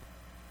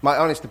 My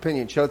honest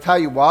opinion. Shall I tell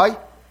you why?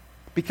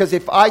 Because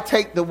if I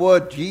take the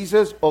word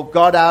Jesus or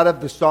God out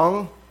of the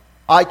song,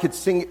 I could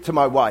sing it to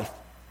my wife.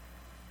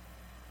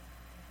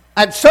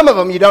 And some of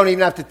them you don't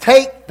even have to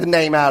take the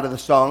name out of the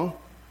song,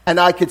 and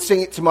I could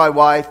sing it to my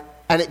wife,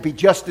 and it'd be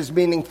just as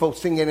meaningful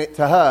singing it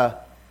to her,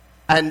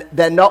 and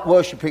they're not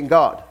worshiping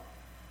God.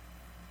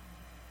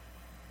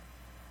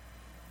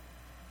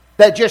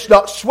 They're just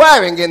not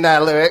swearing in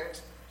their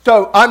lyrics.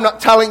 So I'm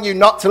not telling you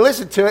not to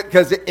listen to it,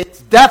 because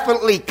it's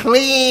definitely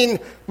clean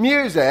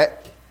music.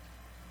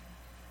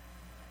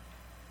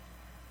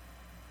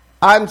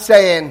 I'm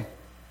saying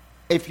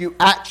if you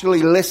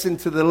actually listen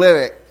to the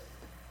lyrics,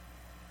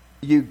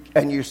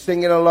 and you're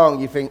singing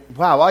along, you think,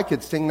 wow, I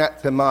could sing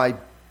that to my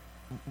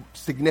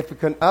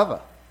significant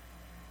other.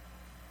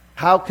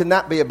 How can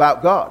that be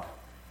about God?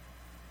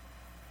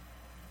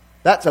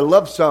 That's a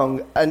love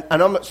song, and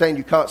I'm not saying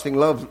you can't sing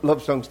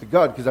love songs to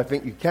God, because I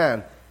think you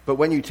can, but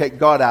when you take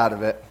God out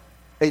of it,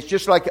 it's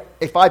just like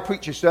if I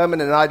preach a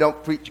sermon and I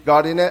don't preach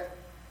God in it,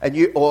 and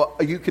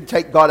you can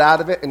take God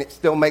out of it and it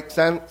still makes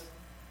sense,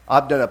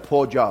 I've done a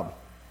poor job.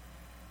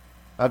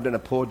 I've done a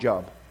poor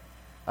job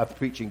of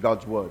preaching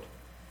God's word.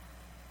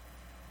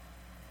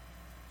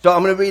 So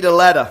I'm going to read a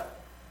letter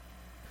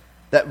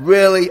that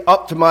really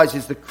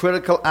optimizes the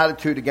critical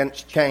attitude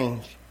against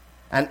change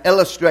and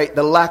illustrate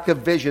the lack of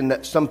vision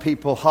that some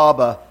people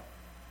harbor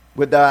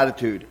with their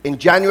attitude. In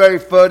January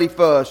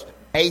 31st,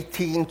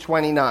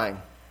 1829,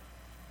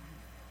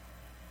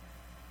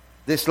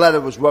 this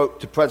letter was wrote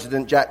to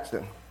President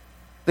Jackson.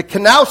 The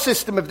canal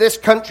system of this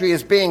country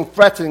is being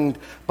threatened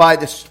by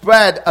the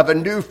spread of a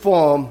new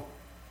form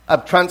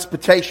of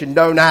transportation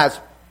known as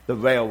the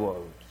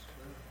railroads.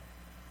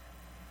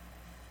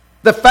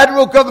 The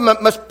federal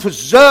government must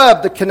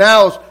preserve the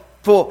canals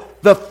for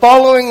the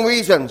following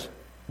reasons.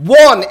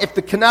 One, if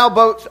the canal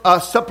boats are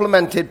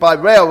supplemented by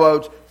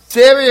railroads,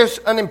 serious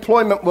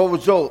unemployment will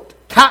result.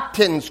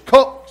 Captains,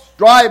 cooks,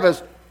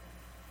 drivers,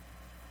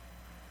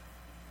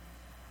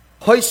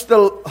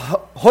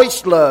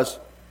 hoistlers,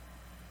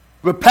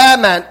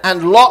 repairmen,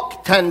 and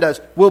lock tenders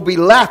will be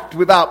left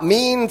without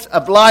means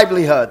of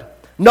livelihood,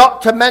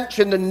 not to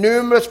mention the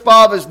numerous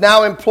fathers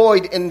now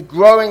employed in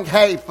growing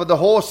hay for the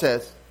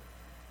horses.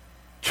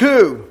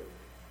 2,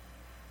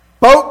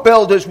 boat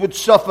builders would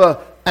suffer,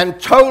 and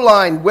tow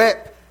line,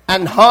 whip,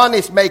 and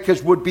harness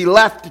makers would be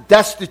left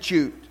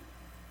destitute.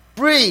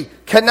 3,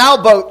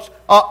 canal boats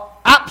are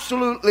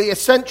absolutely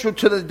essential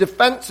to the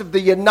defense of the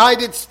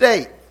United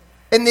States.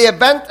 In the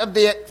event of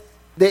the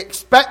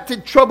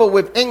expected trouble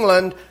with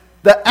England,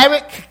 the Erie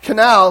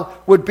Canal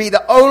would be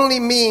the only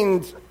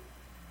means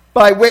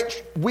by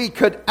which we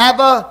could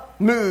ever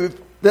move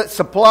the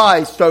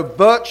supplies so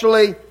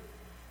virtually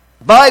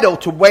vital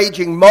to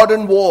waging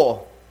modern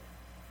war.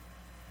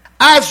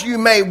 As you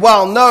may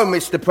well know,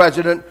 Mr.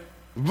 President,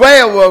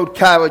 railroad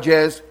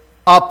carriages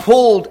are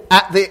pulled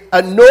at the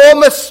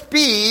enormous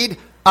speed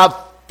of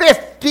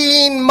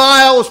 15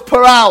 miles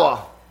per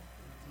hour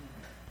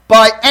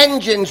by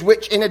engines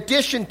which, in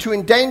addition to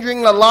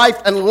endangering the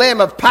life and limb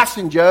of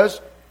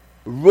passengers,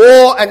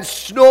 roar and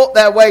snort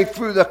their way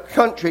through the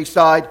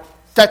countryside,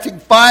 setting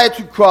fire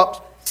to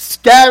crops,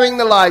 scaring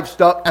the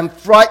livestock, and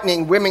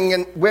frightening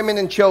women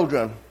and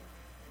children.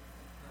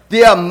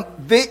 This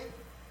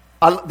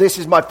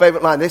is my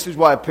favorite line. This is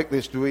why I picked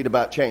this to read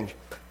about change.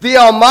 The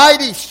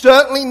Almighty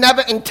certainly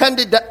never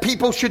intended that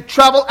people should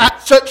travel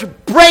at such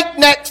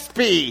breakneck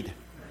speed.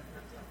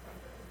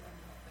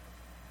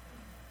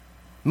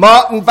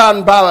 Martin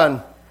Van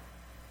Buren,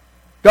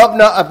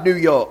 Governor of New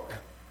York.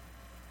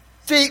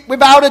 See,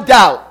 without a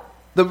doubt,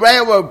 the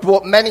railroad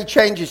brought many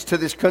changes to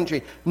this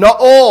country. Not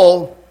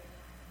all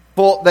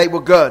thought they were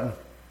good.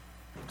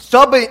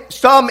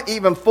 Some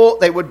even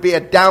thought they would be a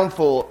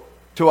downfall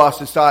to our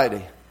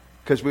society,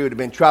 because we would have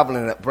been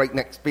traveling at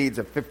breakneck speeds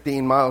of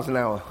 15 miles an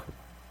hour.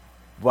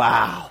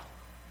 Wow.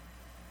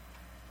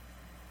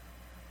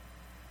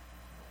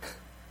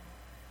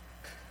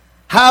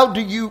 How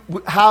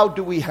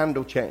do we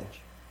handle change?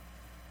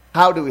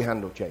 How do we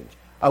handle change?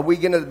 Are we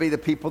going to be the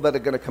people that are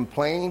going to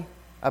complain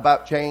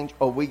about change,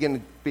 or are we going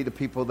to be the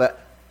people that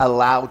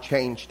allow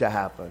change to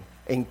happen,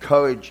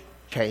 encourage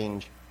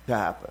change to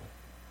happen?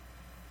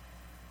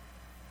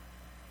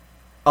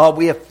 Are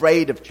we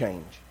afraid of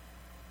change?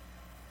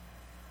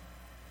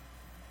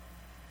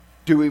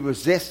 Do we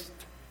resist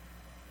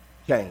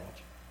change?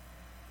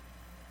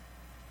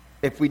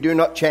 If we do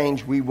not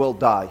change, we will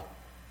die.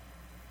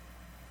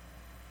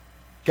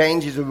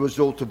 Change is a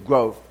result of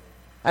growth.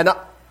 And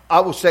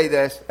I will say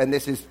this, and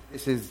this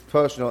is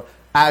personal.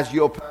 As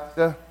your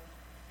pastor,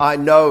 I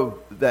know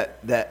that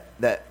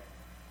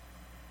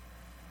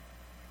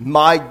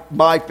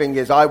my thing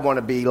is I want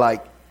to be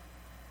like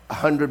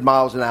 100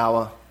 miles an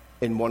hour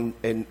in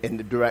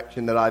the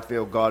direction that I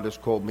feel God has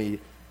called me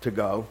to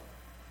go.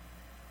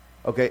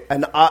 Okay,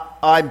 and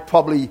I'm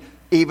probably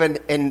even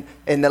in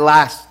the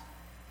last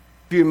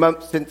few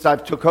months since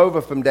I've took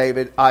over from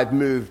David, I've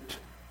moved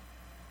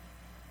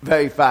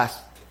very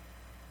fast.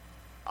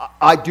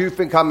 I do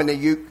think I'm in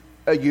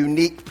a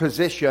unique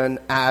position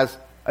as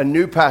a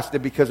new pastor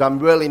because I'm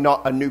really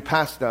not a new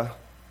pastor.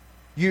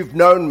 You've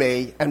known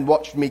me and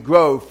watched me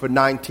grow for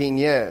 19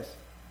 years.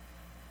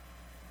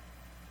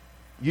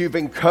 You've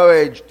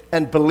encouraged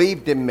and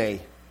believed in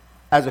me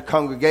as a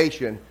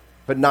congregation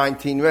for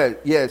 19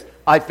 years.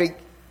 I think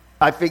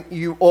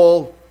you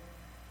all,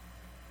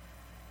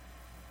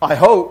 I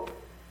hope,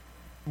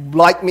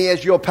 like me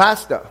as your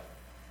pastor.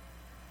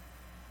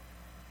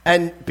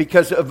 And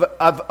because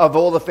of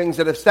all the things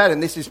that I've said,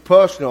 and this is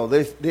personal,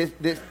 this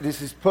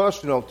is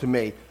personal to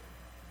me.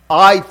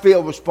 I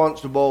feel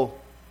responsible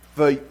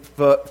for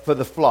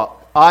the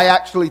flock. I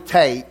actually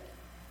take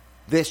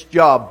this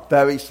job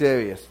very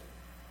serious.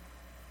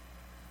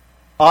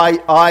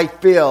 I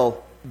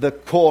feel the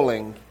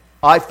calling.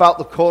 I felt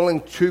the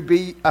calling to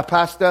be a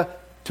pastor,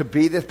 to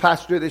be the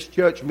pastor of this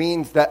church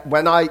means that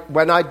when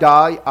I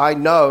die, I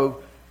know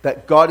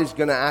that God is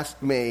going to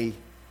ask me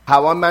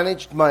how I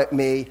managed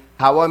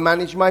how I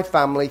manage my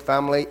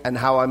family, and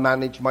how I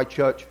manage my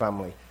church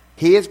family.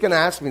 He is going to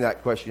ask me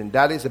that question.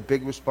 That is a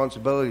big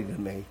responsibility to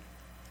me.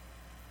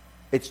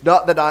 It's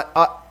not that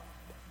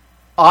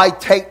I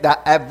take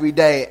that every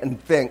day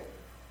and think,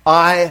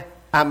 I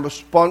am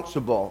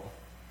responsible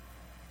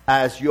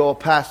as your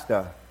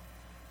pastor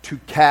to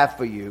care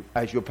for you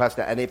as your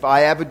pastor. And if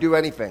I ever do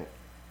anything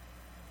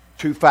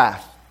too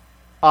fast,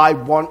 I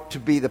want to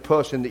be the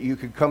person that you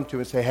could come to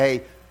and say,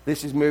 hey,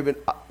 this is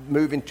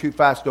moving too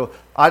fast. Or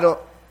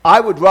I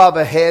would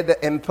rather hear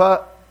the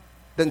input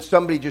than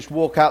somebody just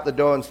walk out the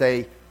door and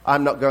say,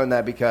 I'm not going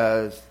there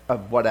because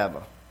of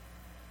whatever.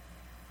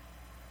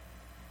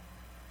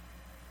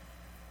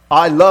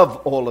 I love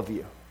all of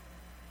you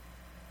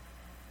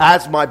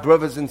as my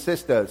brothers and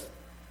sisters,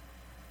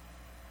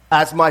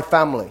 as my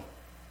family.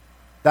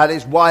 That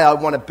is why I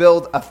want to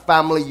build a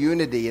family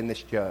unity in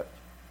this church.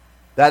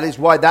 That is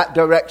why that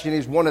direction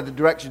is one of the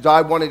directions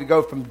I wanted to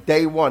go from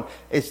day one,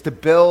 is to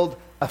build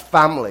a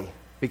family,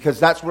 because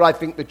that's what I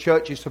think the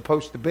church is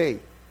supposed to be.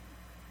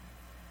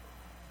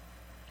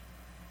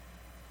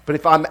 But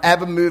if I'm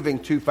ever moving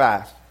too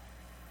fast,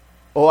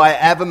 or I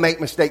ever make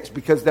mistakes,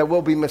 because there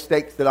will be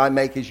mistakes that I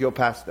make as your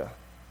pastor,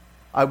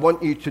 I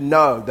want you to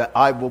know that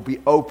I will be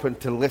open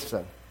to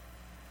listen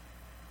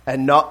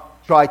and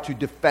not try to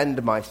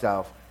defend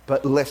myself,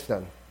 but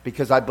listen,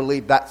 because I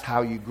believe that's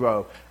how you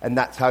grow and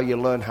that's how you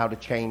learn how to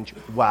change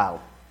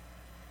well.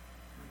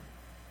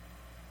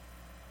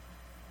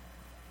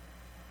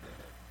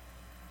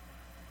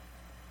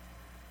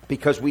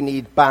 Because we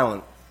need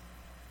balance.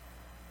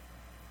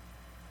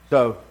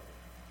 So,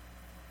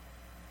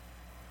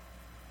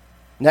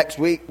 next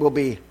week we'll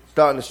be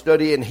starting to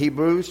study in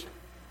Hebrews.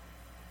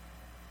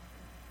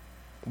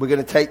 We're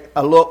going to take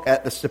a look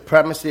at the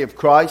supremacy of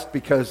Christ,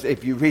 because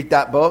if you read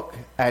that book,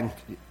 and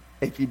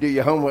if you do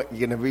your homework, you're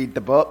going to read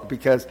the book,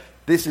 because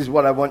this is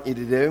what I want you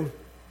to do.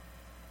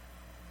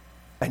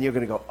 And you're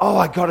going to go, oh,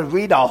 I got to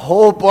read a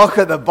whole book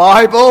of the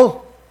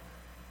Bible?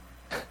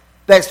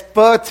 There's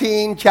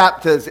 13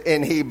 chapters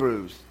in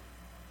Hebrews.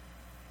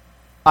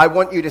 I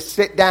want you to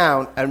sit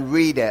down and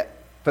read it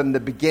from the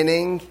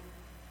beginning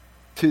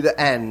to the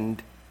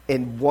end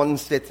in one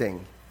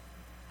sitting,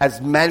 as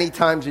many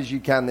times as you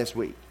can this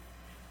week.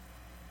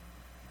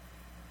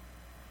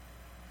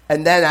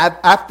 And then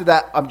after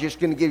that, I'm just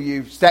going to give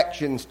you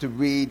sections to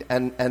read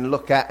and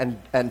look at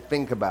and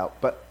think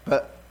about.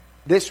 But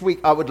this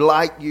week, I would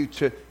like you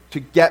to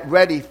get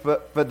ready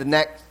for the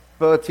next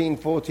 13,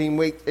 14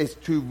 weeks, is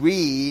to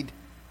read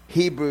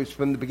Hebrews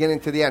from the beginning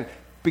to the end.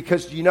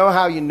 Because you know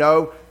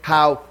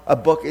how a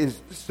book is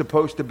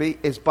supposed to be?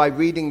 Is by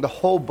reading the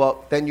whole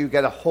book, then you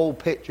get a whole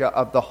picture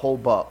of the whole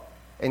book,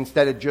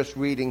 instead of just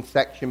reading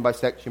section by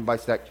section by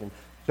section.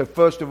 So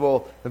first of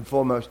all and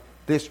foremost,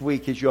 this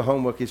week is your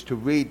homework, is to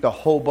read the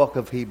whole book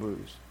of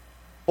Hebrews.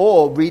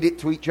 Or read it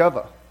to each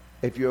other,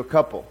 if you're a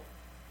couple.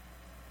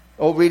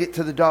 Or read it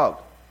to the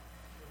dog.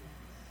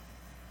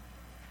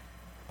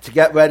 To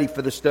get ready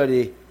for the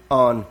study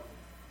on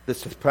the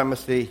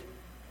supremacy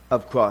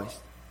of Christ.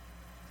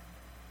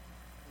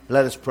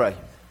 Let us pray.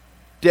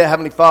 Dear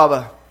Heavenly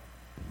Father,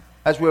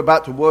 as we're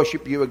about to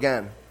worship you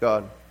again,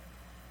 God,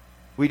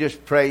 we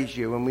just praise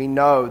you, and we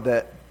know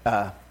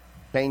that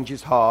change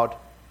is hard.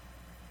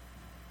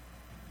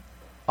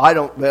 I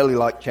don't really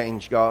like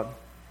change, God.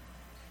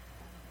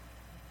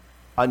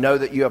 I know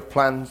that you have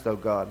plans, though,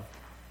 God.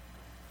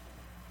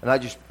 And I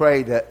just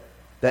pray that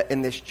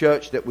in this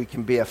church that we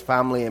can be a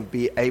family and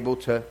be able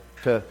to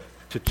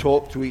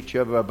talk to each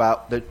other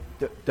about the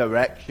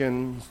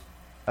directions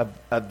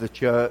of the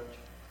church,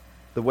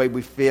 the way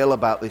we feel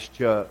about this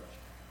church,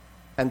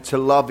 and to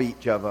love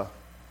each other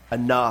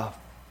enough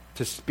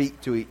to speak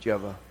to each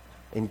other.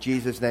 In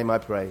Jesus' name I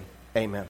pray. Amen.